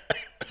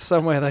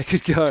somewhere they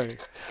could go.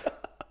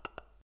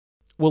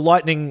 Well,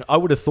 Lightning, I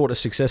would have thought a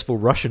successful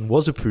Russian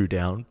was a poo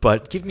down,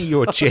 but give me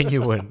your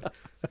genuine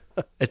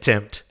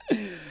attempt.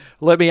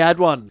 Let me add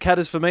one.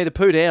 Catters, for me, the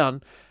poo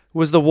down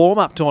was the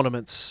warm-up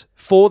tournaments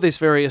for this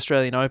very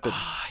Australian Open.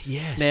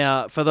 Yes.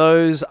 Now, for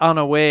those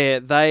unaware,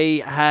 they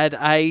had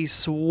a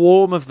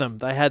swarm of them.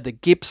 They had the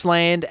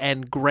Gippsland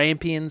and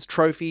Grampians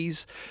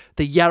trophies,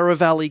 the Yarra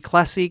Valley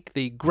Classic,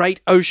 the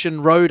Great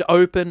Ocean Road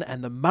Open,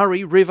 and the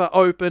Murray River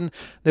Open.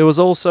 There was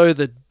also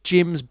the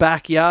Jim's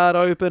Backyard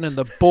Open and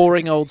the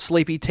boring old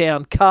Sleepy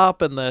Town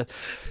Cup and the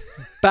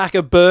Back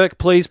of Burke,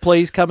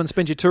 please come and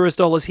spend your tourist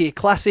dollars here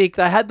Classic.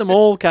 They had them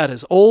all,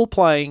 Catters, all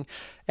playing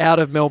out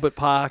of Melbourne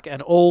Park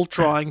and all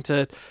trying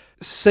to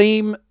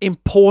seem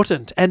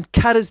important. And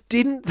Catters,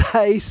 didn't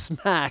they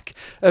smack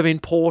of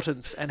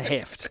importance and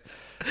heft?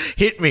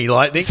 Hit me,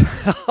 Lightning.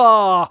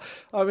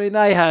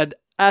 They had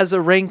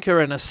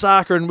Azarenka and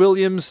Osaka and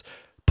Williams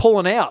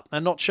pulling out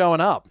and not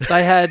showing up.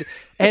 They had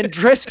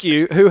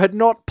Andreescu, who had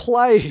not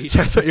played.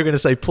 I thought you were going to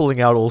say pulling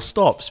out all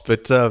stops,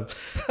 but fell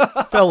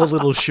a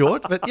little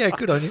short. But yeah,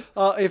 good on you.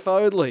 If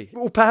only.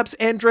 Well, perhaps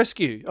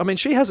Andreescu. I mean,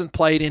 she hasn't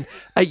played in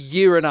a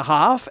year and a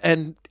half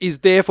and is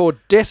therefore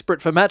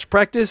desperate for match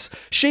practice.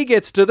 She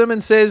gets to them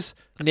and says,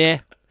 nah.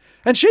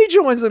 And she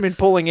joins them in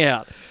pulling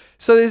out.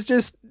 So there's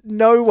just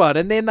no one.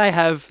 And then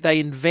they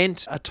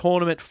invent a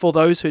tournament for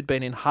those who'd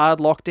been in hard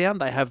lockdown.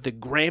 They have the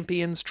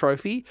Grampians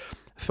Trophy,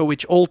 for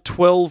which all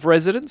 12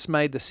 residents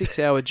made the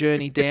 6-hour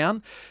journey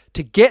down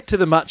to get to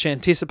the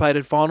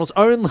much-anticipated finals,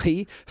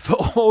 only for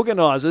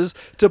organisers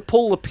to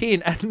pull the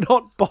pin and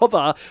not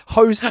bother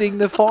hosting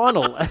the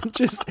final and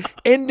just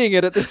ending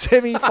it at the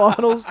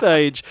semi-final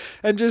stage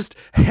and just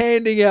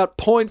handing out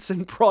points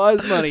and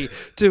prize money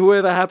to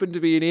whoever happened to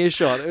be in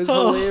earshot. It was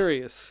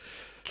hilarious.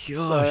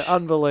 So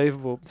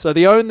unbelievable. So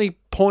the only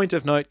point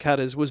of note,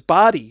 Cutters, was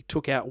Barty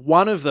took out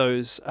one of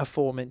those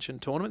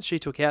aforementioned tournaments. She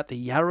took out the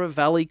Yarra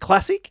Valley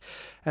Classic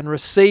and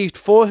received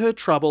for her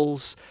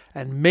troubles,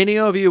 and many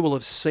of you will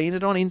have seen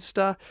it on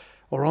Insta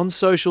or on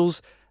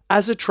socials,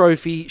 as a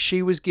trophy,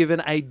 she was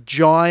given a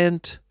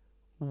giant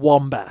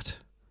wombat.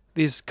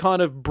 This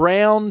kind of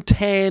brown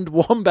tanned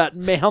wombat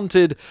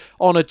mounted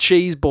on a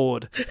cheese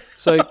board.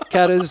 So,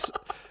 Cutters,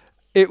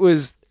 it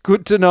was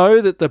good to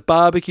know that the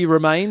barbecue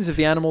remains of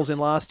the animals in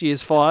last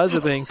year's fires are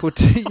being put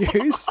to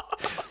use.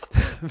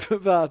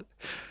 But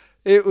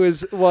it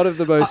was one of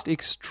the most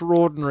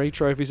extraordinary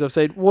trophies I've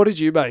seen. What did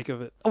you make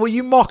of it? Well,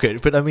 you mock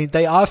it, but I mean,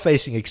 they are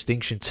facing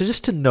extinction. So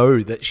just to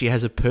know that she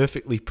has a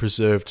perfectly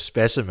preserved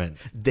specimen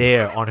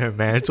there on her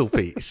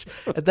mantelpiece,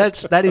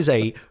 that is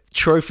a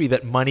trophy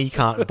that money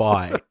can't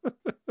buy.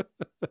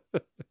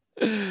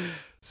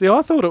 See,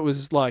 I thought it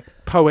was like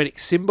poetic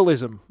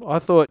symbolism. I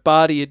thought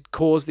Barty had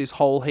caused this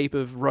whole heap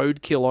of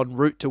roadkill en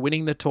route to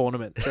winning the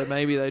tournament. So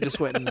maybe they just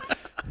went and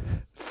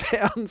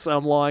found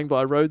some lying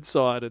by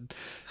roadside. And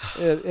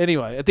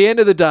anyway, at the end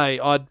of the day,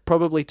 I'd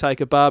probably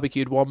take a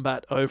barbecued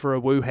wombat over a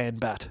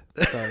Wuhan bat.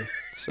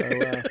 So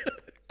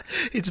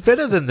It's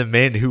better than the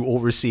men who all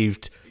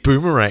received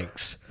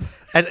boomerangs.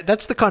 And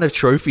that's the kind of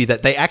trophy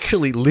that they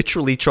actually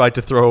literally tried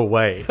to throw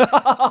away.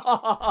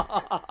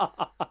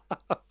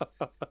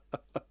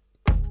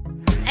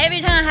 Every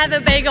time I have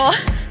a bagel,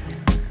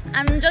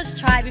 I'm just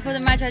trying before the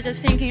match. I'm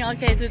just thinking,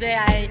 okay, today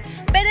I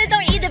better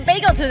don't eat the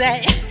bagel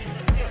today.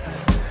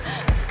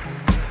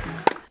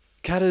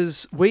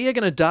 Cutters, we are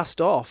going to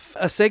dust off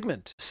a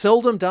segment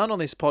seldom done on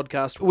this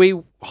podcast. We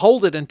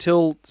hold it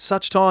until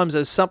such times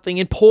as something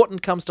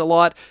important comes to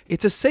light.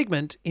 It's a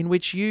segment in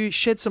which you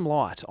shed some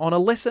light on a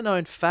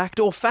lesser-known fact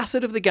or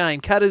facet of the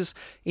game. Cutters,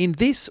 in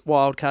this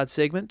wildcard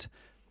segment,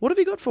 what have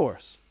you got for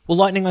us? Well,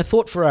 Lightning, I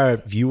thought for our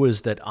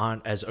viewers that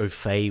aren't as au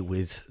fait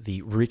with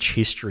the rich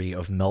history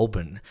of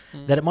Melbourne,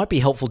 that it might be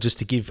helpful just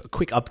to give a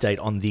quick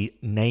update on the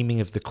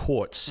naming of the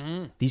courts.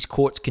 These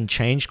courts can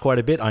change quite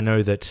a bit. I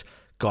know that,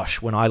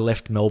 gosh, when I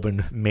left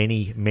Melbourne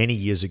many, many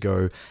years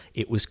ago,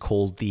 it was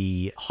called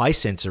the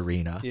Hisense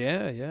Arena.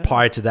 Yeah.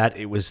 Prior to that,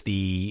 it was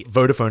the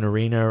Vodafone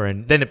Arena,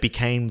 and then it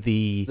became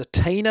the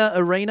Tina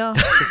Arena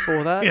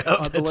before that, Yeah,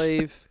 I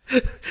believe.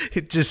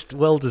 It just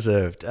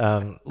well-deserved,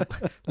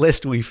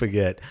 lest we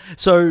forget.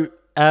 So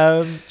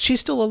she's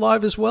still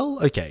alive as well?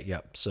 Okay,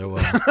 yep. So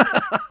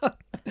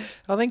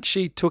I think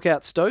she took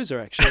out Stozer,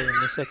 actually,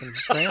 in the second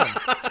round.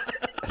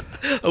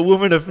 a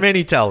woman of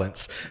many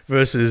talents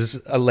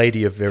versus a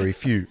lady of very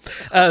few.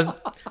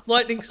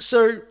 Lightning,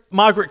 so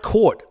Margaret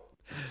Court,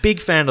 big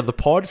fan of the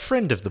pod,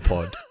 friend of the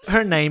pod.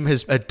 Her name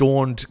has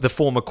adorned the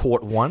former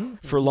Court 1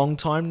 for a long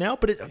time now,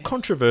 but it's a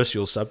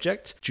controversial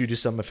subject due to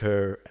some of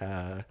her,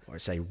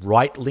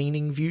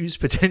 right-leaning views,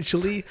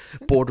 potentially,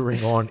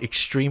 bordering on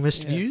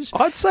extremist views.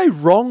 I'd say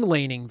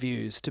wrong-leaning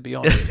views, to be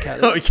honest,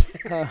 Cutters.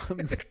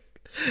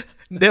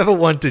 Never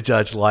one to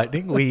judge,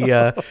 Lightning. We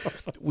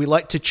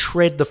like to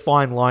tread the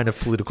fine line of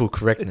political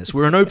correctness.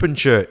 We're an open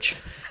church.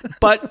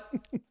 But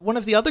one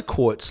of the other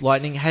courts,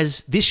 Lightning,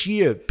 has this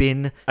year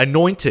been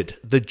anointed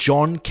the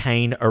John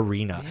Cain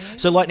Arena. Yeah.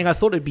 So, Lightning, I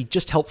thought it'd be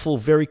just helpful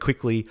very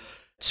quickly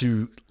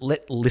to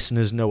let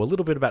listeners know a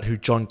little bit about who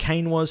John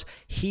Cain was.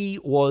 He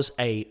was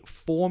a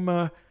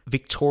former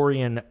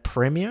Victorian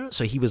Premier,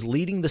 so he was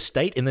leading the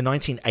state in the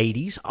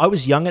 1980s. I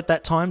was young at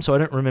that time, so I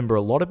don't remember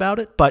a lot about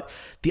it. But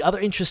the other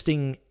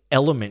interesting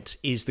element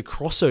is the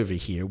crossover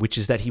here, which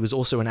is that he was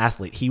also an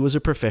athlete. He was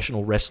a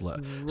professional wrestler.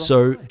 Right.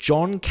 So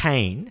John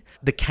Cain,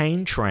 the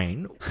Cain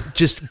Train,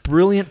 just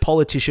brilliant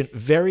politician,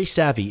 very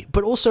savvy,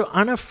 but also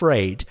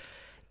unafraid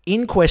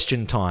in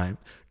question time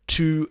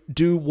to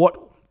do what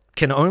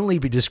can only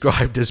be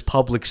described as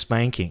public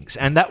spankings.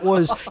 And that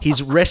was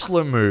his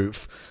wrestler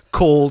move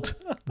called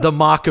the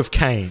Mark of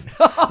Cain,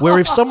 where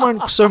if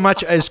someone so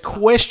much as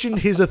questioned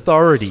his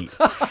authority,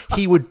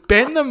 he would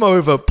bend them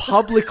over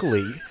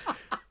publicly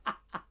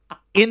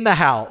in the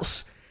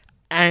house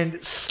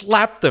and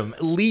slap them,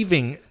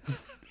 leaving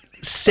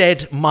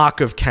said Mark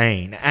of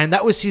Cain. And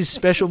that was his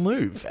special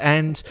move.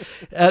 And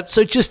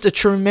so just a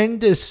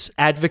tremendous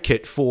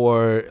advocate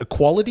for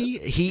equality.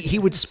 He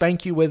would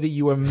spank you whether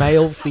you were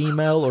male,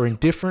 female, or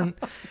indifferent.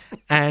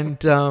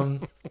 And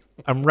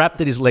I'm rapt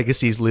that his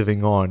legacy is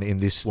living on in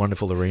this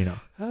wonderful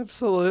arena.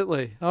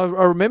 Absolutely. I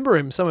remember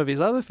him, some of his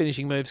other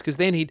finishing moves, because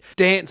then he'd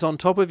dance on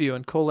top of you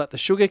and call that the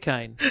sugar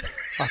cane,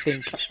 I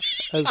think,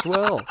 as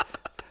well.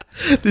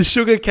 The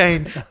sugar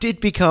cane did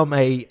become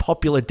a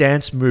popular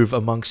dance move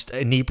amongst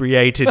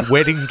inebriated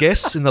wedding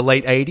guests in the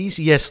late 80s.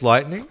 Yes,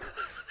 Lightning.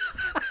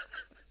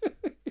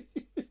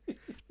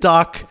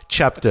 dark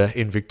chapter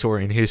in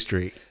Victorian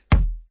history.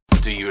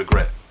 Do you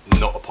regret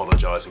not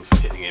apologising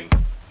for hitting him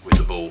with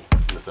the ball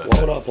in the third Why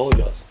set? would I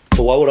apologise?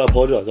 But why would I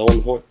apologise? I won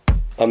the point.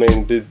 I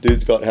mean,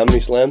 dude's got how many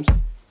slams?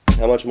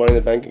 How much money in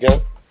the bank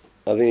account?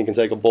 I think he can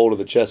take a ball to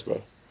the chest,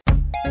 bro.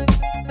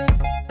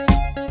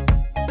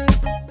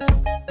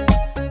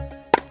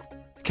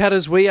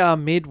 Catters, we are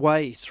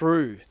midway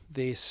through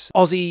this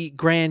Aussie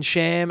Grand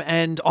Sham,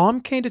 and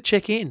I'm keen to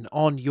check in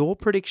on your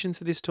predictions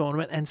for this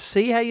tournament and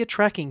see how you're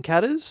tracking.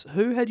 Catters,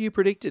 who had you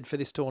predicted for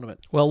this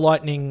tournament? Well,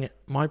 Lightning,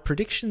 my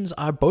predictions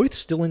are both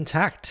still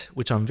intact,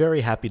 which I'm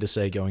very happy to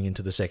say going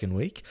into the second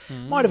week.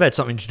 Might have had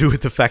something to do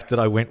with the fact that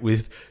I went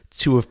with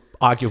two of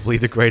arguably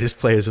the greatest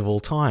players of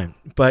all time.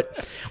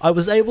 But I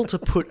was able to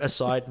put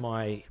aside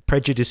my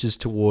prejudices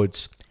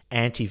towards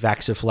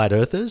anti-vaxxer flat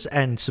earthers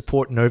and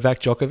support Novak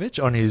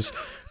Djokovic on his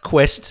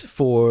quest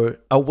for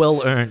a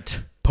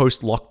well-earned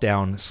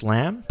post-lockdown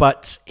slam.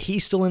 But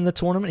he's still in the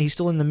tournament. He's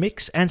still in the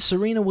mix. And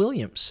Serena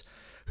Williams,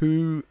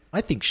 who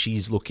I think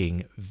she's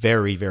looking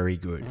very, very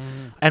good.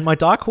 And my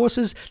dark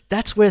horses,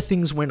 that's where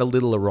things went a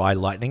little awry,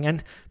 Lightning.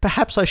 And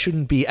perhaps I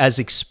shouldn't be as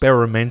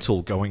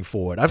experimental going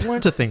forward. I've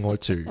learned a thing or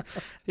two.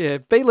 Yeah,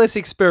 be less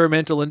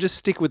experimental and just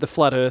stick with the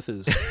flat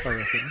earthers, I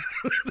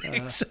reckon.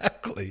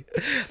 Exactly.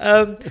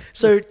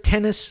 So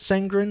tennis,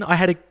 Sangren, I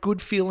had a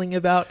good feeling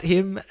about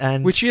him.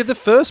 And Which you're the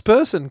first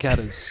person,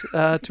 Catters,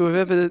 to have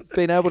ever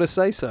been able to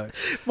say so.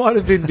 might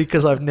have been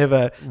because I've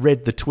never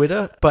read the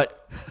Twitter,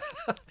 but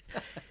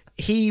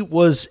he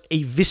was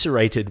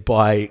eviscerated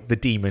by the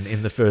demon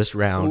in the first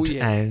round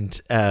and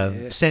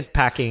sent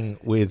packing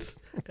with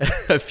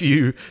a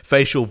few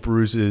facial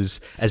bruises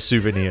as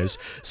souvenirs.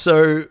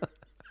 So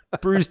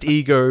bruised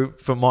ego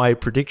for my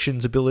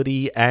predictions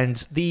ability.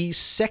 And the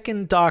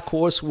second dark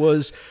horse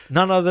was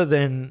none other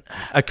than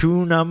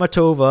Akuna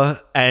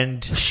Matova.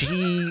 And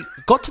she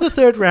got to the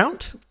third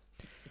round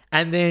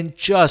and then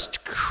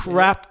just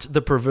crapped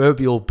the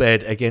proverbial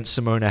bed against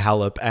Simona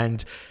Halep.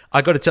 And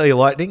I got to tell you,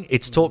 Lightning,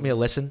 it's taught me a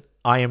lesson.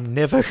 I am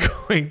never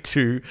going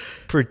to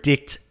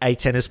predict a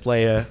tennis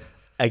player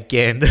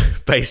again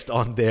based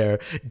on their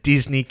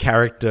Disney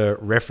character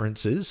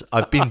references.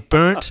 I've been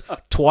burnt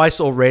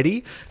twice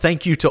already.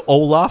 Thank you to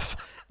Olaf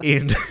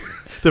in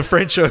the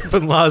French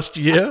Open last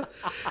year,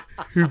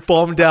 who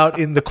bombed out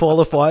in the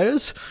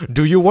qualifiers.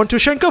 Do you want to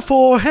shank a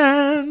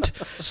forehand?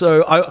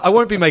 So I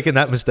won't be making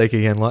that mistake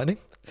again, Lightning.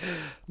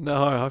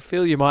 No, I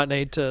feel you might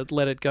need to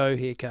let it go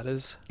here,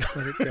 Catters.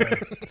 Let it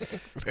go.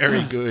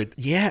 Very good.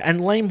 Yeah, and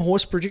lame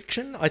horse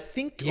prediction. I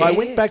think I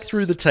went back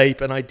through the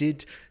tape and I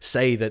did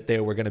say that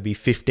there were going to be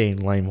 15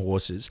 lame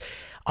horses.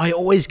 I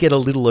always get a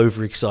little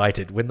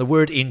overexcited. When the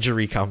word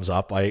injury comes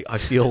up, I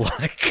feel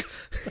like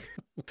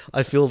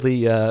I feel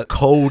the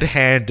cold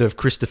hand of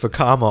Christopher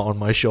Karma on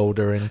my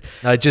shoulder, and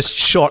I just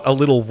shot a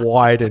little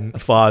wide and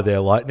far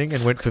there, Lightning,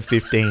 and went for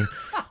 15.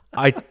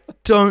 I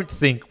don't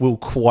think we'll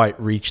quite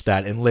reach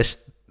that unless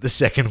the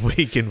second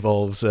week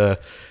involves a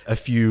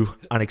few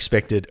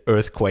unexpected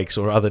earthquakes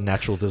or other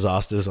natural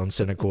disasters on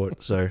centre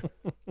court. So,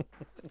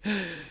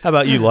 how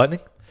about you,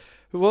 Lightning?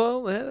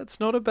 Well, that's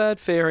not a bad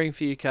faring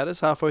for you, Catters,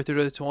 halfway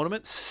through the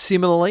tournament.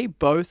 Similarly,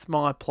 both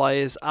my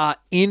players are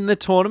in the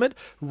tournament.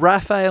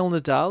 Rafael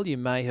Nadal, you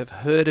may have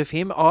heard of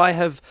him. I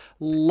have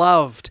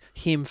loved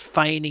him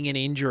feigning an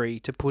injury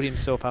to put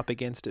himself up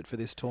against it for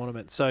this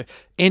tournament. So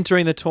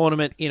entering the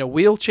tournament in a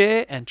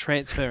wheelchair and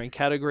transferring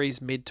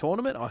categories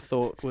mid-tournament, I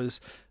thought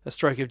was a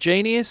stroke of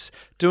genius.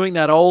 Doing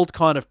that old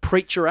kind of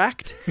preacher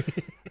act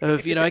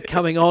of,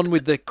 coming on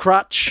with the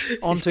crutch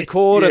onto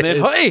court and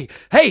then,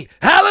 hey,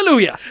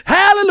 hallelujah,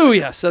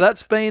 hallelujah. So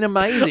that's been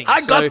amazing.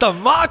 I got the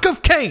mark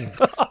of Cain.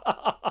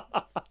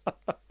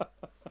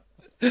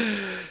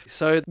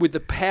 So with the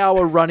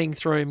power running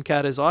through him,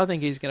 Catters, I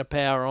think he's going to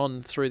power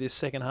on through this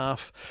second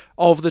half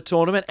of the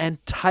tournament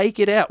and take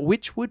it out,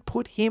 which would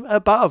put him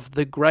above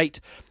the great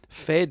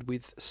Fed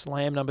with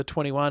slam number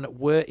 21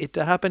 were it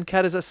to happen.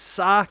 Catters,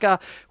 Osaka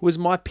was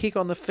my pick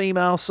on the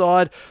female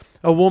side.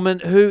 A woman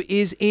who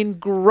is in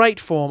great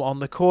form on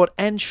the court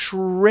and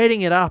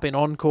shredding it up in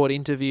on-court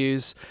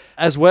interviews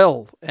as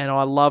well. And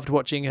I loved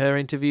watching her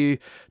interview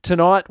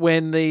tonight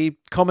when the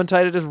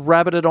commentator just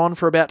rabbited on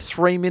for about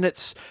 3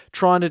 minutes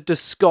trying to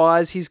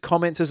disguise his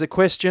comments as a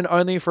question,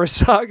 only for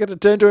Osaka to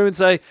turn to him and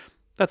say,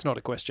 "That's not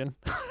a question."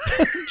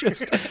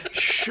 Just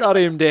shut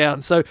him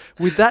down. So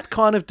with that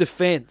kind of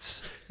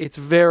defense, it's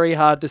very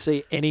hard to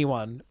see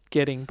anyone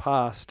getting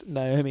past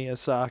Naomi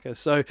Osaka.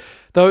 So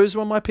those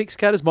were my picks,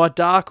 Catters. My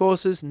dark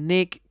horses,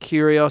 Nick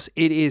Kyrgios.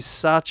 It is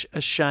such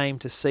a shame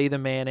to see the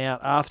man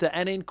out after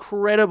an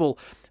incredible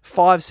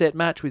 5-set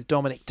match with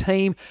Dominic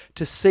Thiem,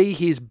 to see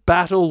his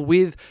battle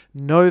with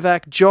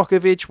Novak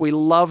Djokovic. We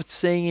loved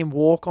seeing him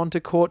walk onto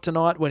court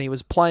tonight when he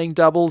was playing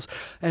doubles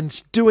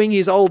and doing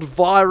his old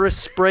virus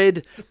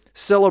spread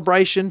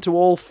celebration to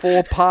all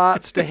 4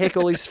 parts to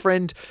heckle his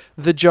friend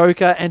the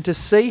Joker, and to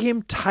see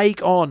him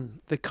take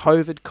on the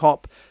COVID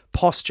cop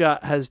posture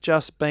has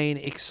just been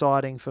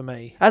exciting for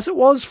me, as it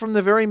was from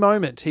the very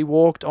moment he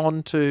walked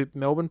onto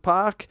Melbourne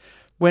Park.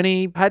 when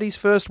he had his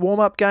first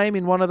warm-up game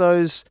in one of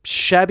those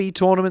shabby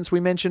tournaments we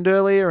mentioned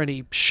earlier, and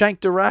he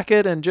shanked a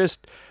racket and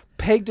just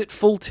pegged it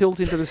full tilt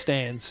into the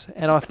stands.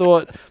 And I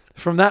thought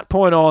from that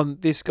point on,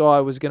 this guy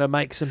was going to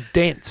make some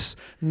dents,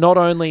 not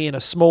only in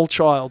a small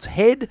child's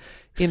head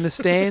in the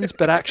stands,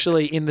 but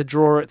actually in the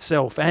draw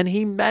itself. And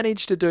he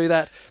managed to do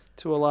that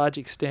to a large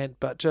extent,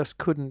 but just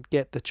couldn't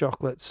get the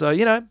chocolate. So,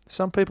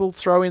 some people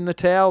throw in the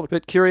towel,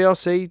 but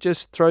Kyrgios, he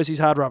just throws his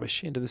hard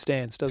rubbish into the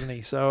stands, doesn't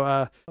he?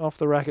 So off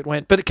the racket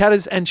went. But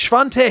Katters and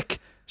Swiatek,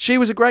 she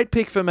was a great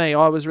pick for me.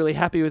 I was really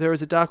happy with her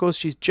as a dark horse.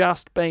 She's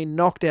just been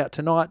knocked out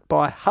tonight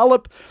by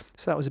Halep,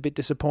 so that was a bit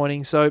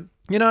disappointing. So,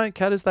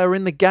 Katters, they were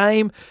in the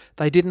game.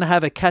 They didn't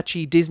have a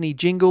catchy Disney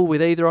jingle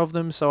with either of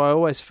them, so I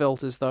always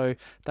felt as though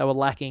they were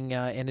lacking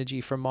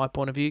energy from my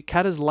point of view.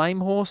 Katters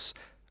lame horse,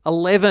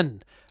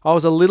 11. I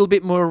was a little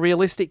bit more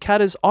realistic.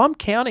 Katters, I'm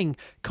counting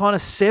kind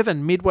of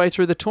 7 midway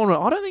through the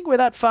tournament. I don't think we're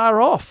that far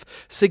off.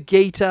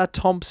 Sagita,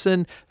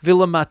 Thompson,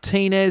 Villa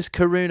Martinez,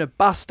 Karuna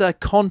Buster,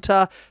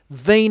 Konta,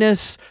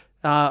 Venus.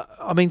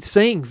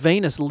 Seeing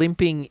Venus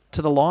limping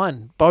to the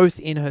line, both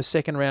in her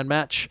second round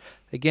match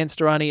against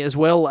Irani as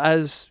well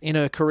as in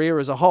her career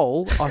as a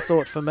whole, I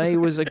thought for me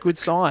was a good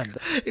sign.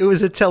 It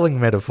was a telling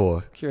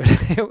metaphor.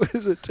 It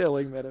was a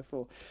telling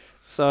metaphor.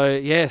 So,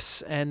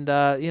 yes, and,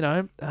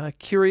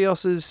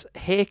 Kyrgios's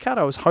haircut,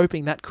 I was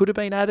hoping that could have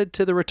been added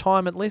to the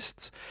retirement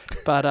lists,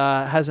 but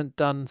hasn't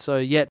done so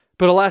yet.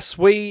 But alas,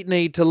 we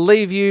need to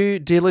leave you,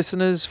 dear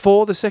listeners,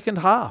 for the second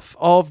half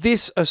of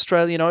this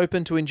Australian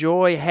Open to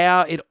enjoy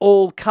how it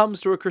all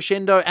comes to a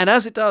crescendo. And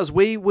as it does,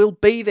 we will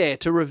be there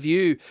to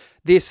review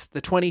the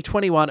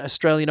 2021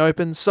 Australian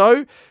Open.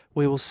 So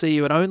we will see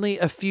you in only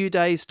a few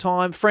days'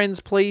 time. Friends,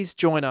 please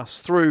join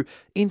us through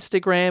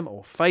Instagram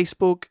or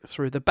Facebook,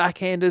 through the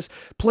Backhanders.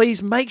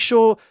 Please make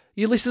sure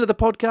you listen to the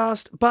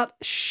podcast, but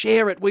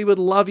share it. We would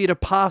love you to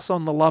pass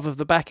on the love of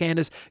the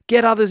Backhanders.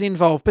 Get others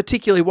involved,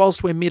 particularly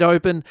whilst we're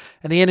mid-open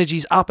and the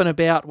energy's up and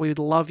about. We would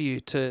love you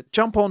to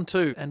jump on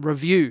too and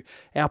review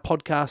our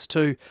podcast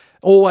too.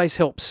 Always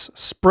helps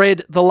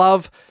spread the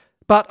love.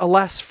 But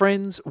alas,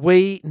 friends,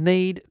 we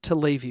need to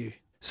leave you.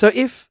 So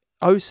if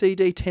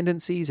OCD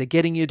tendencies are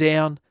getting you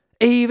down,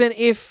 even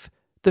if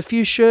the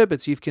few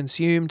sherbets you've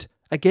consumed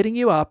are getting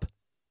you up,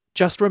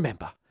 just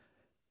remember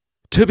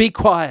to be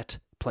quiet,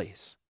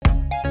 please.